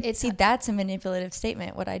hard. That's a manipulative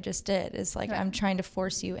statement. What I just did is like, right. I'm trying to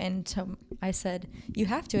force you into. I said you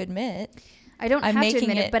have to admit. I don't have to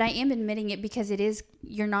admit it, but I am admitting it because it is.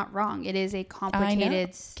 You're not wrong. It is a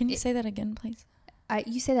complicated. Can you say that again, please?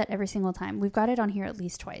 You say that every single time. We've got it on here at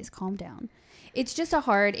least twice. Calm down. It's just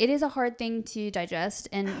it is a hard thing to digest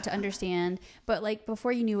and to understand. But like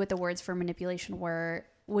before you knew what the words for manipulation were,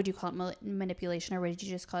 would you call it manipulation, or would you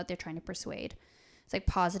just call it they're trying to persuade? It's like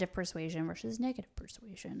positive persuasion versus negative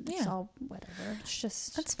persuasion. It's all whatever. It's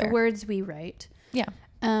just that's fair. The words we write. Yeah.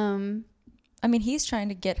 I mean, he's trying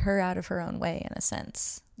to get her out of her own way in a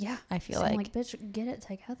sense. Yeah. I feel like bitch, get it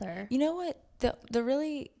together. You know what? The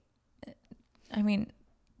really, I mean,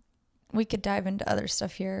 we could dive into other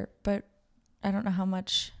stuff here, but I don't know how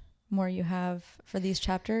much more you have for these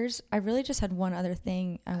chapters. I really just had one other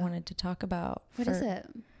thing I wanted to talk about. What is it?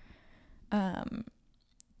 And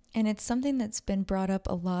it's something that's been brought up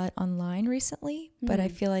a lot online recently, but I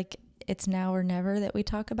feel like it's now or never that we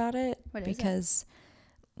talk about it. What is because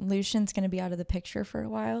Lucian's going to be out of the picture for a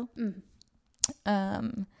while.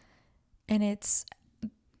 And it's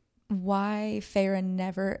why Farrah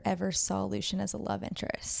never ever saw Lucian as a love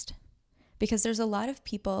interest, because there's a lot of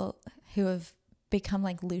people who have become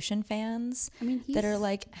like Lucian fans that are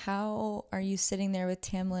like, how are you sitting there with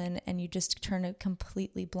Tamlin and you just turn a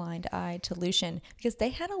completely blind eye to Lucian? Because they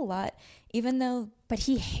had a lot, even though, but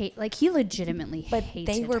he legitimately hated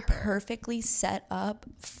they were her. Perfectly set up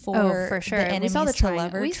for sure. the enemies to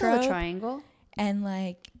lover we trope. saw the triangle, and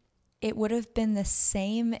like it would have been the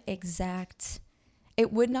same exact.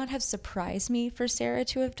 It would not have surprised me for Sarah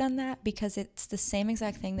to have done that, because it's the same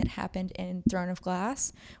exact thing that happened in Throne of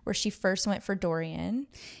Glass, where she first went for Dorian.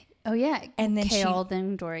 Oh yeah, and then Chaol,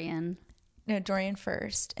 then Dorian. No, Dorian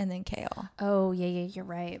first, and then Chaol. Oh yeah, you're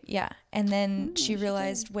right. Yeah, and then she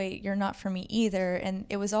realized, wait, you're not for me either, and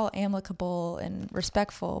it was all amicable and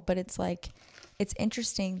respectful. But it's like, it's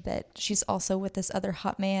interesting that she's also with this other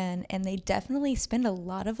hot man, and they definitely spend a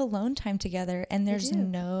lot of alone time together, and there's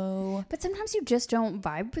no... But sometimes you just don't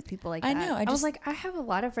vibe with people like that. I know. I was like, I have a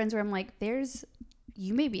lot of friends where I'm like,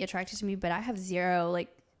 you may be attracted to me, but I have zero, like,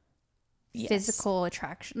 physical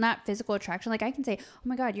attraction. Not physical attraction. Like, I can say, oh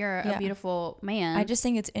my God, you're a beautiful man. I just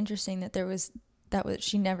think it's interesting that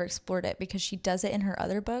she never explored it, because she does it in her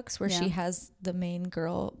other books, where she has the main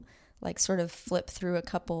girl like sort of flip through a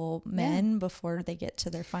couple men before they get to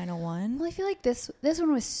their final one. Well, I feel like this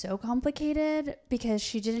one was so complicated, because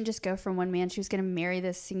she didn't just go from one man. She was going to marry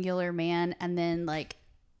this singular man, and then like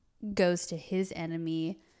goes to his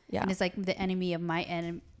enemy. Yeah. And it's like, the enemy of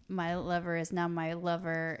my lover is now my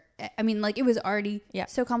lover. I mean, like, it was already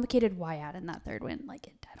so complicated. Why add in that third one? Like,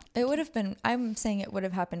 it would have been, I'm saying it would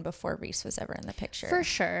have happened before Reese was ever in the picture. For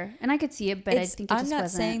sure. And I could see it, but I think I'm not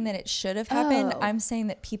saying that it should have happened. I'm saying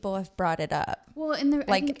that people have brought it up. Well,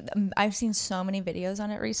 I've seen so many videos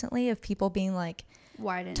on it recently of people being like,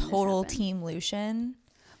 why didn't total team Lucian.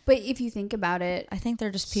 But if you think about it, I think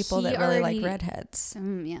they're just people that really like redheads.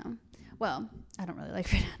 Yeah. Well, I don't really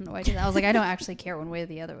like redhead. I was like, I don't actually care one way or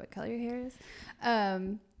the other what color your hair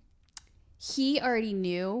is. He already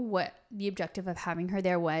knew what the objective of having her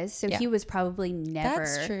there was, so he was probably never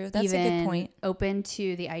That's true. That's a good point. Open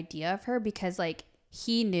to the idea of her, because like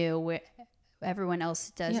he knew what everyone else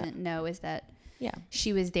doesn't know is that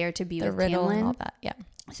she was there to be with riddle Tamlin and all that. Yeah.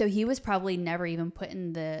 So he was probably never even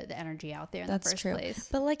putting the energy out there in the first place.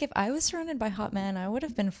 But like, if I was surrounded by hot men, I would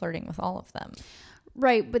have been flirting with all of them.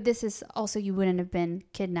 Right, but this is also, you wouldn't have been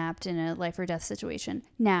kidnapped in a life or death situation.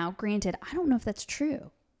 Now, granted, I don't know if that's true.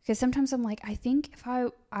 Because sometimes I'm like, I think if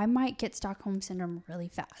I might get Stockholm Syndrome really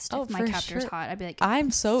fast. If my captor's hot, I'd be like, I'm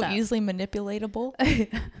so easily manipulatable.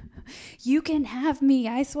 You can have me,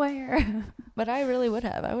 I swear. But I really would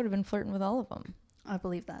have. I would have been flirting with all of them. I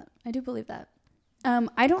believe that. I do believe that.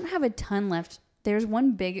 I don't have a ton left. There's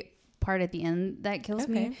one big part at the end that kills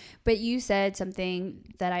me. But you said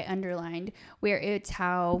something that I underlined, where it's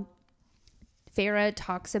how Farrah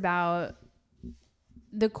talks about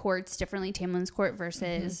the courts differently, Tamlin's court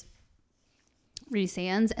versus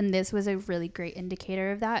Rhysand's, and this was a really great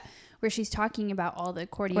indicator of that, where she's talking about all the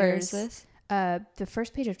courtiers. Where is this? The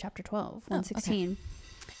first page of chapter 12, 116.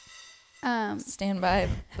 Stand by.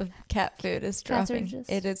 The cat food is dropping.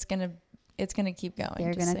 It's gonna keep going.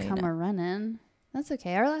 They're gonna come a running. That's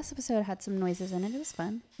okay. Our last episode had some noises in it. It was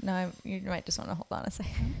fun. No, you might just want to hold on a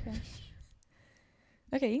second.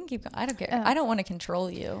 Okay, you can keep going. I don't care. I don't want to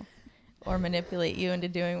control you or manipulate you into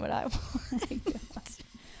doing what I want.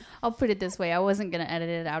 I'll put it this way. I wasn't going to edit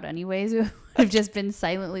it out anyways. I've just been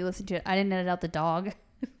silently listening to it. I didn't edit out the dog.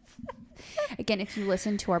 Again, if you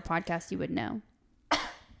listen to our podcast, you would know.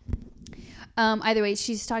 Either way,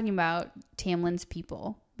 she's talking about Tamlin's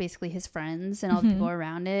people, basically his friends and all the people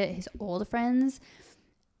around it, his old friends,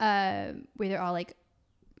 where they're all like,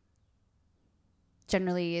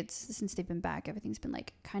 generally it's since they've been back, everything's been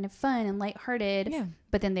like kind of fun and lighthearted. Yeah.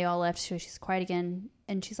 But then they all left, so she's quiet again,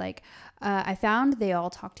 and she's like, I found they all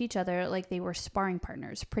talked to each other like they were sparring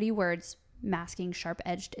partners, pretty words masking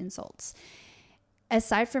sharp-edged insults.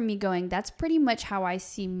 Aside from me going, that's pretty much how I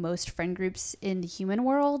see most friend groups in the human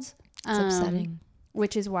world. It's upsetting.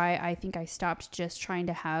 Which is why I think I stopped just trying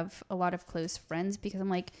to have a lot of close friends, because I'm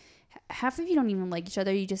like, half of you don't even like each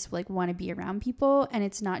other. You just like want to be around people, and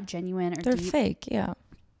it's not genuine or they're deep. Fake. Yeah.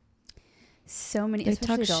 So many. They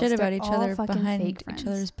talk adults, shit about each other behind each friends.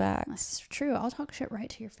 Other's backs. That's true. I'll talk shit right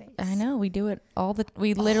to your face. I know. We do it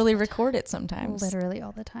we literally record it sometimes. Literally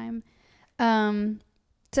all the time.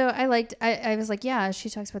 So I was like, yeah, she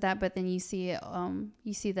talks about that, but then you see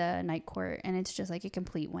the night court, and it's just like a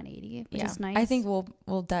complete 180, which is nice. I think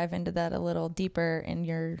we'll dive into that a little deeper in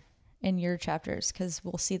your in your chapters, because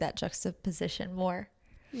we'll see that juxtaposition more.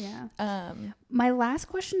 Yeah. My last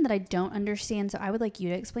question that I don't understand, so I would like you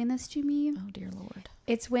to explain this to me. Oh, dear Lord.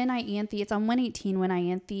 It's when it's on 118 when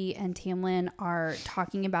Ianthe and Tamlin are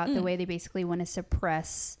talking about the way they basically want to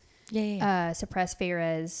suppress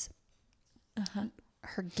Feyre's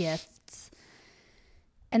her gifts.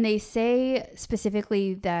 And they say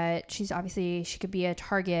specifically that she could be a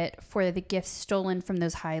target for the gifts stolen from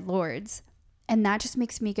those high lords. And that just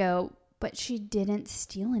makes me go, but she didn't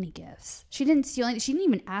steal any gifts. She didn't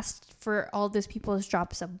even ask for all those people's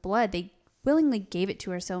drops of blood. They willingly gave it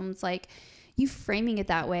to her. So it's like, you framing it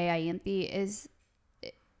that way, Ianthe, is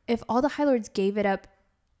if all the High Lords gave it up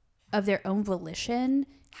of their own volition,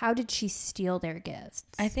 how did she steal their gifts?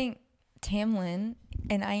 I think Tamlin,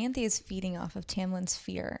 and Ianthe is feeding off of Tamlin's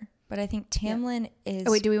fear, but I think Tamlin is...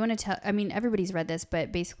 Oh, wait, do we want to tell... I mean, everybody's read this,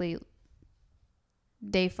 but basically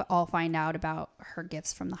they all find out about her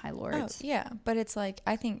gifts from the High Lords. Oh, yeah, but it's like,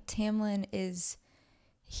 I think Tamlin is...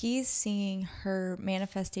 He's seeing her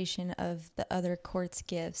manifestation of the other court's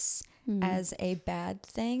gifts as a bad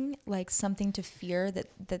thing, like something to fear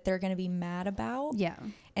that they're going to be mad about. Yeah.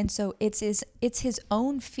 And so it's his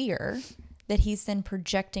own fear that he's then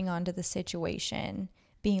projecting onto the situation,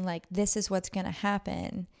 being like, this is what's going to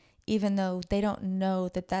happen, even though they don't know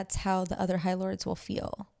that that's how the other High Lords will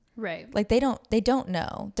feel. Right. Like they don't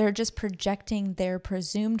know. They're just projecting their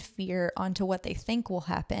presumed fear onto what they think will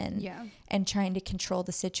happen. Yeah. And trying to control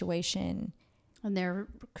the situation. And their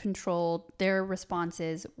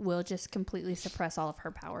responses will just completely suppress all of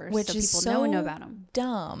her powers. Which so is people so know about them.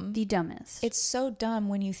 Dumb. The dumbest. It's so dumb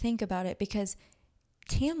when you think about it, because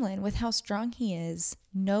Tamlin, with how strong he is,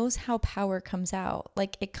 knows how power comes out.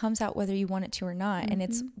 Like, it comes out whether you want it to or not. And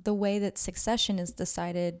it's the way that succession is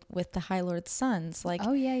decided with the High Lord's sons. Like,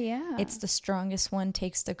 oh, yeah. It's the strongest one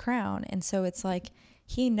takes the crown. And so it's like,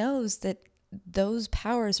 he knows that those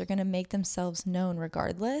powers are going to make themselves known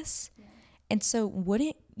regardless. Yeah. And so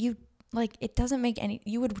wouldn't you, like, it doesn't make any,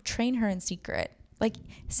 you would train her in secret. Like,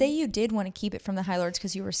 say you did want to keep it from the High Lords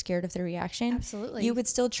because you were scared of the reaction. Absolutely. You would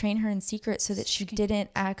still train her in secret so that she didn't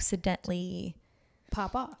accidentally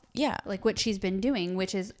pop off. Yeah. Like what she's been doing,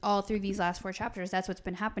 which is all through these last 4 chapters. That's what's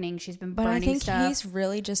been happening. She's been burning stuff. But I think he's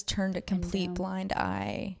really just turned a complete blind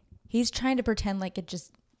eye. He's trying to pretend like it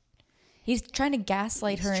just... He's trying to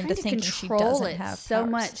gaslight her into thinking she doesn't have so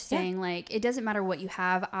powers. much, saying like, it doesn't matter what you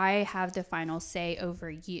have, I have the final say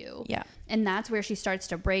over you. Yeah. And that's where she starts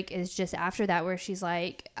to break, is just after that, where she's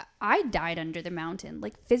like, I died under the mountain,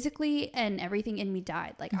 like physically, and everything in me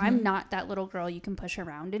died. Like, I'm not that little girl you can push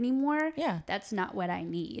around anymore. Yeah. That's not what I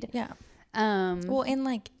need. Yeah. Well, and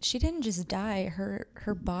like, she didn't just die.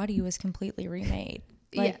 Her body was completely remade.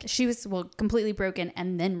 Like, yeah. She was, completely broken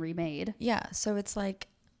and then remade. Yeah. So it's like,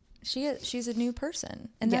 she's a new person,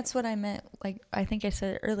 and that's what I meant. Like, I think I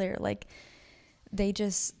said it earlier, like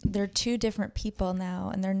they're 2 different people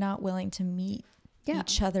now, and they're not willing to meet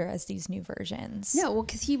each other as these new versions. No, well,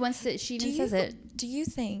 because he wants to, she even says it. Do you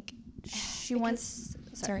think she wants,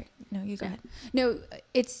 sorry, no, you go ahead. No,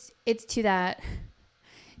 it's to that.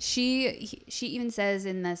 She even says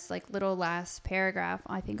in this like little last paragraph,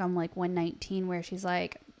 I think on like 119, where she's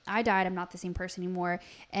like, I died, I'm not the same person anymore.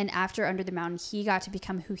 And after Under the Mountain, he got to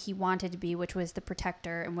become who he wanted to be, which was the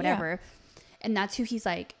protector and whatever. Yeah. And that's who he's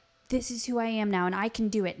like, this is who I am now, and I can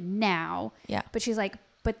do it now. Yeah. But she's like,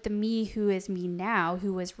 but the me who is me now,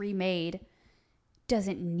 who was remade,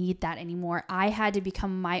 doesn't need that anymore. I had to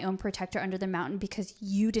become my own protector under the mountain because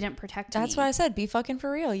you didn't protect me. That's why I said, be fucking for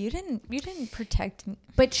real. You didn't protect me.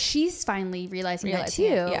 But she's finally realizing that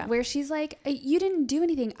too, where she's like, you didn't do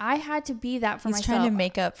anything. I had to be that for myself. He's trying to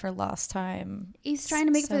make up for lost time. He's trying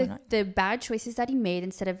to make up for the bad choices that he made,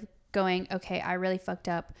 instead of going, okay, I really fucked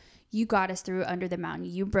up. You got us through Under the Mountain.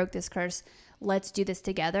 You broke this curse. Let's do this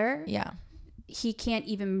together. Yeah. He can't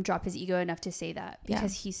even drop his ego enough to say that,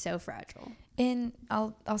 because he's so fragile. And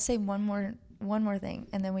I'll say one more thing,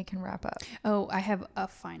 and then we can wrap up. Oh, I have a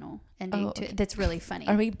final ending that's really funny.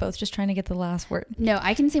 Are we both just trying to get the last word? No,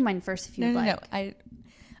 I can say mine first if you would like. No.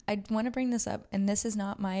 I want to bring this up, and this is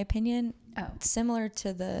not my opinion. Oh. It's similar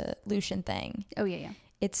to the Lucian thing. Oh, yeah.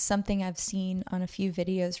 It's something I've seen on a few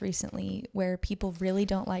videos recently where people really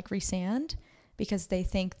don't like Rhysand because they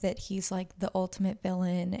think that he's like the ultimate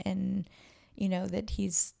villain, and you know, that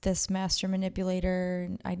he's this master manipulator.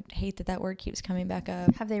 And I hate that word keeps coming back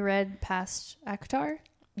up. Have they read past Akhtar?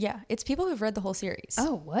 Yeah, it's people who've read the whole series.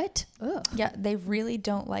 Oh, what? Ugh. Yeah, they really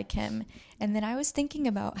don't like him. And then I was thinking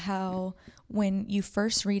about how when you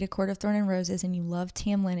first read A Court of Thorn and Roses and you love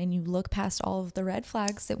Tamlin and you look past all of the red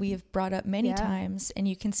flags that we have brought up many times and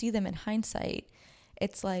you can see them in hindsight,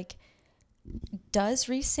 it's like, does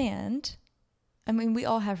resand. I mean, we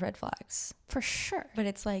all have red flags. For sure. But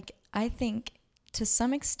it's like, I think to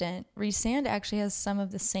some extent, Resand actually has some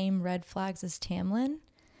of the same red flags as Tamlin.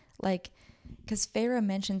 Like, because Feyre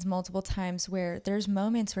mentions multiple times where there's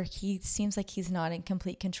moments where he seems like he's not in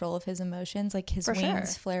complete control of his emotions. Like his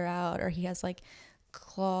wings flare out, or he has like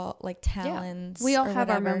talons. Yeah. We all have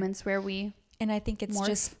our moments where we. And I think it's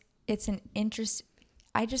morph. It's an interest.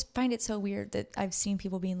 I just find it so weird that I've seen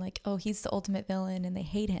people being like, oh, he's the ultimate villain and they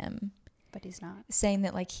hate him. But he's not. Saying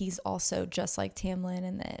that like he's also just like Tamlin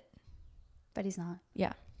and that. But he's not.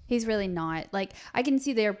 Yeah. He's really not. Like, I can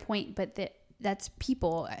see their point, but that's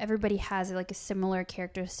people. Everybody has like a similar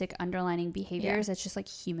characteristic underlining behaviors. It's just like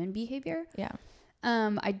human behavior. Yeah.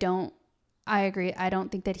 I agree. I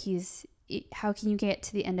don't think that how can you get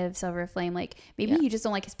to the end of Silver Flame? Like, maybe you just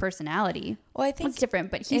don't like his personality. Well, I think it's different,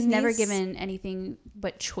 but he's never given anything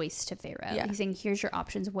but choice to Feyre. Yeah. He's saying, here's your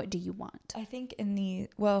options. What do you want? I think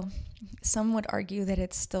some would argue that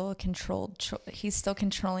it's still controlled. He's still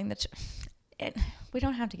controlling we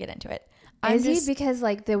don't have to get into it. Is he? Because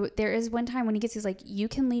like there is one time when he gets, he's like, you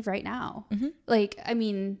can leave right now. Mm-hmm. Like, I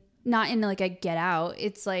mean, not in like a get out.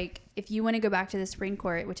 It's like, if you want to go back to the Supreme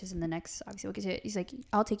Court, which is in the next, obviously we'll get to it. He's like,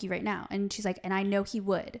 I'll take you right now. And she's like, and I know he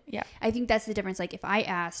would. Yeah. I think that's the difference. Like if I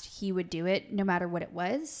asked, he would do it no matter what it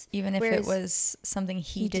was. Even if it was something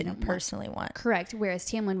he didn't personally want. Correct. Whereas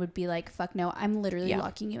Tamlin would be like, fuck no, I'm literally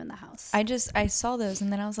locking you in the house. I saw those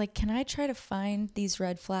and then I was like, can I try to find these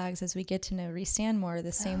red flags as we get to know Resand more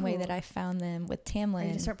the same way that I found them with Tamlin? Are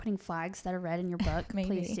you just start putting flags that are red in your book? Maybe.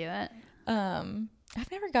 Please do it. I've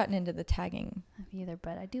never gotten into the tagging. Me either,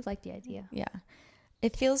 but I do like the idea. Yeah.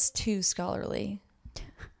 It feels too scholarly.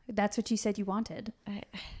 That's what you said you wanted.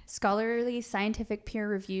 Scholarly, scientific,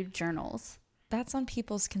 peer-reviewed journals. That's on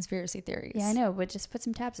people's conspiracy theories. Yeah, I know, but just put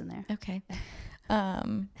some tabs in there. Okay.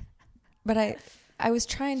 But I was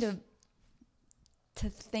trying to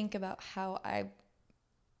think about how I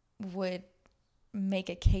would make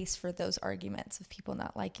a case for those arguments of people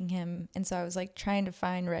not liking him, and so I was like trying to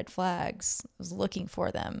find red flags. I was looking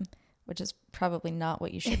for them, which is probably not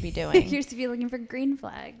what you should be doing. You're supposed to be looking for green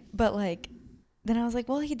flag. But like then I was like,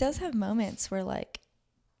 well, he does have moments where like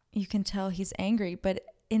you can tell he's angry, but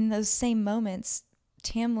in those same moments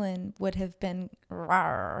Tamlin would have been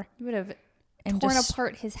rawr. He would have torn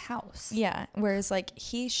apart his house. Yeah, whereas like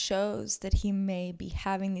he shows that he may be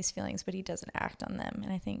having these feelings but he doesn't act on them,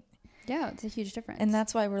 and I think it's a huge difference. And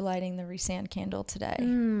that's why we're lighting the Resand candle today.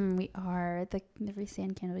 We are. The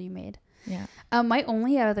Resand candle you made. Yeah. My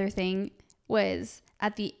only other thing was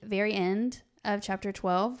at the very end of chapter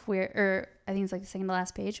 12, or I think it's like the second to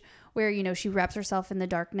last page, where, you know, she wraps herself in the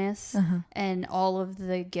darkness and all of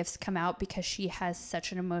the gifts come out because she has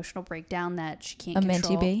such an emotional breakdown that she can't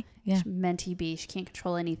control. A Menty bee? Yeah. Menty bee. She can't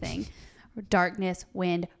control anything. Darkness,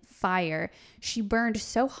 wind, fire. She burned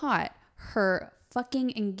so hot, her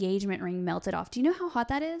fucking engagement ring melted off. Do you know how hot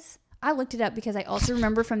that is? I looked it up because I also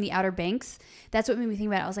remember from the Outer Banks. That's what made me think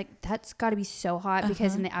about it. I was like, that's got to be so hot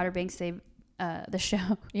because in the Outer Banks, the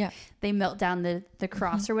show, they melt down the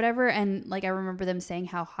cross or whatever. And like, I remember them saying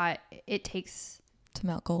how hot it takes to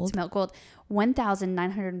melt gold.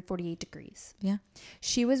 1,948 degrees. Yeah.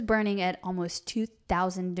 She was burning at almost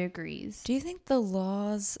 2,000 degrees. Do you think the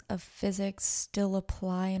laws of physics still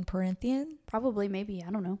apply in Perinthian? Probably, maybe.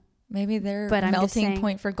 I don't know. Maybe their melting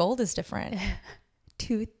point for gold is different.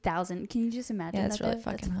 2,000. Can you just imagine? Yeah, it's really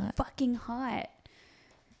fucking hot. Fucking hot.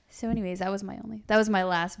 So anyways, that was my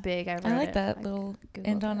last big. I like that little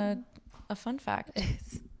end on a fun fact.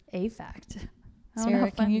 It's a fact. Sarah,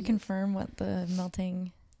 can you confirm what the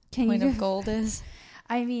melting point of gold is?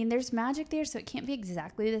 I mean, there's magic there, so it can't be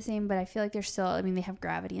exactly the same, but I feel like there's still, I mean, they have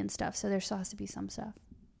gravity and stuff, so there still has to be some stuff.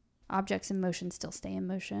 Objects in motion still stay in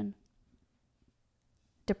motion.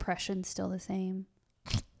 Depression's still the same.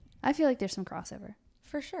 I feel like there's some crossover.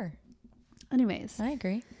 For sure. Anyways. I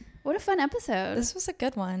agree. What a fun episode. This was a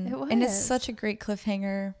good one. It was. And it's such a great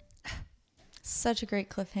cliffhanger. Such a great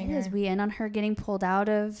cliffhanger. As we end on her getting pulled out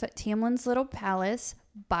of Tamlin's little palace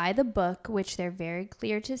by the book, which they're very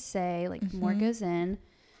clear to say, like more goes in.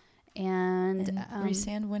 And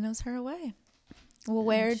Resand winnows her away. Well,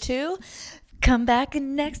 where to? Come back in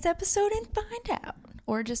the next episode and find out.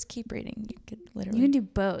 Or just keep reading. You can do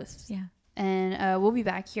both. Yeah. And we'll be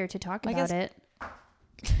back here to talk about it.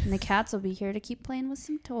 And the cats will be here to keep playing with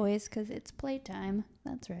some toys because it's playtime.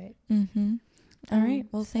 That's right. Mm-hmm. All right.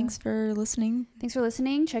 Well, thanks for listening. Thanks for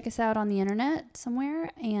listening. Check us out on the internet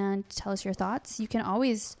somewhere and tell us your thoughts. You can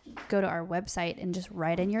always go to our website and just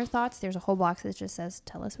write in your thoughts. There's a whole box that just says,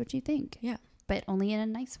 tell us what you think. Yeah. But only in a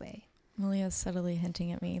nice way. Maleah's subtly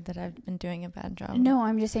hinting at me that I've been doing a bad job. No,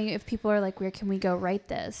 I'm just saying if people are like, where can we go write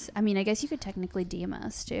this? I mean, I guess you could technically DM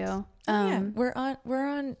us too. Yeah, we're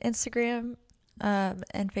on Instagram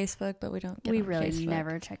and Facebook, but we don't get on really Facebook.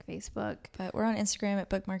 Never check Facebook. But we're on Instagram at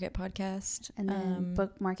Book Market Podcast. And then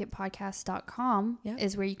bookmarketpodcast.com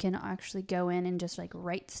is where you can actually go in and just like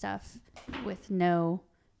write stuff with no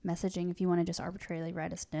messaging if you want to just arbitrarily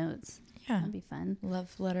write us notes. Yeah. That'd be fun.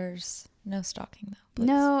 Love letters. No stalking though. Please.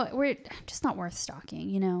 No, we're just not worth stalking.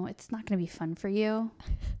 You know, it's not going to be fun for you.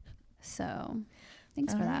 So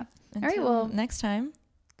thanks for that. All right. Well, next time.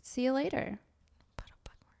 See you later.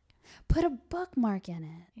 Put a bookmark in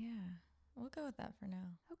it. Yeah. We'll go with that for now.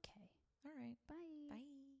 Okay. All right. Bye.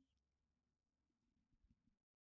 Bye.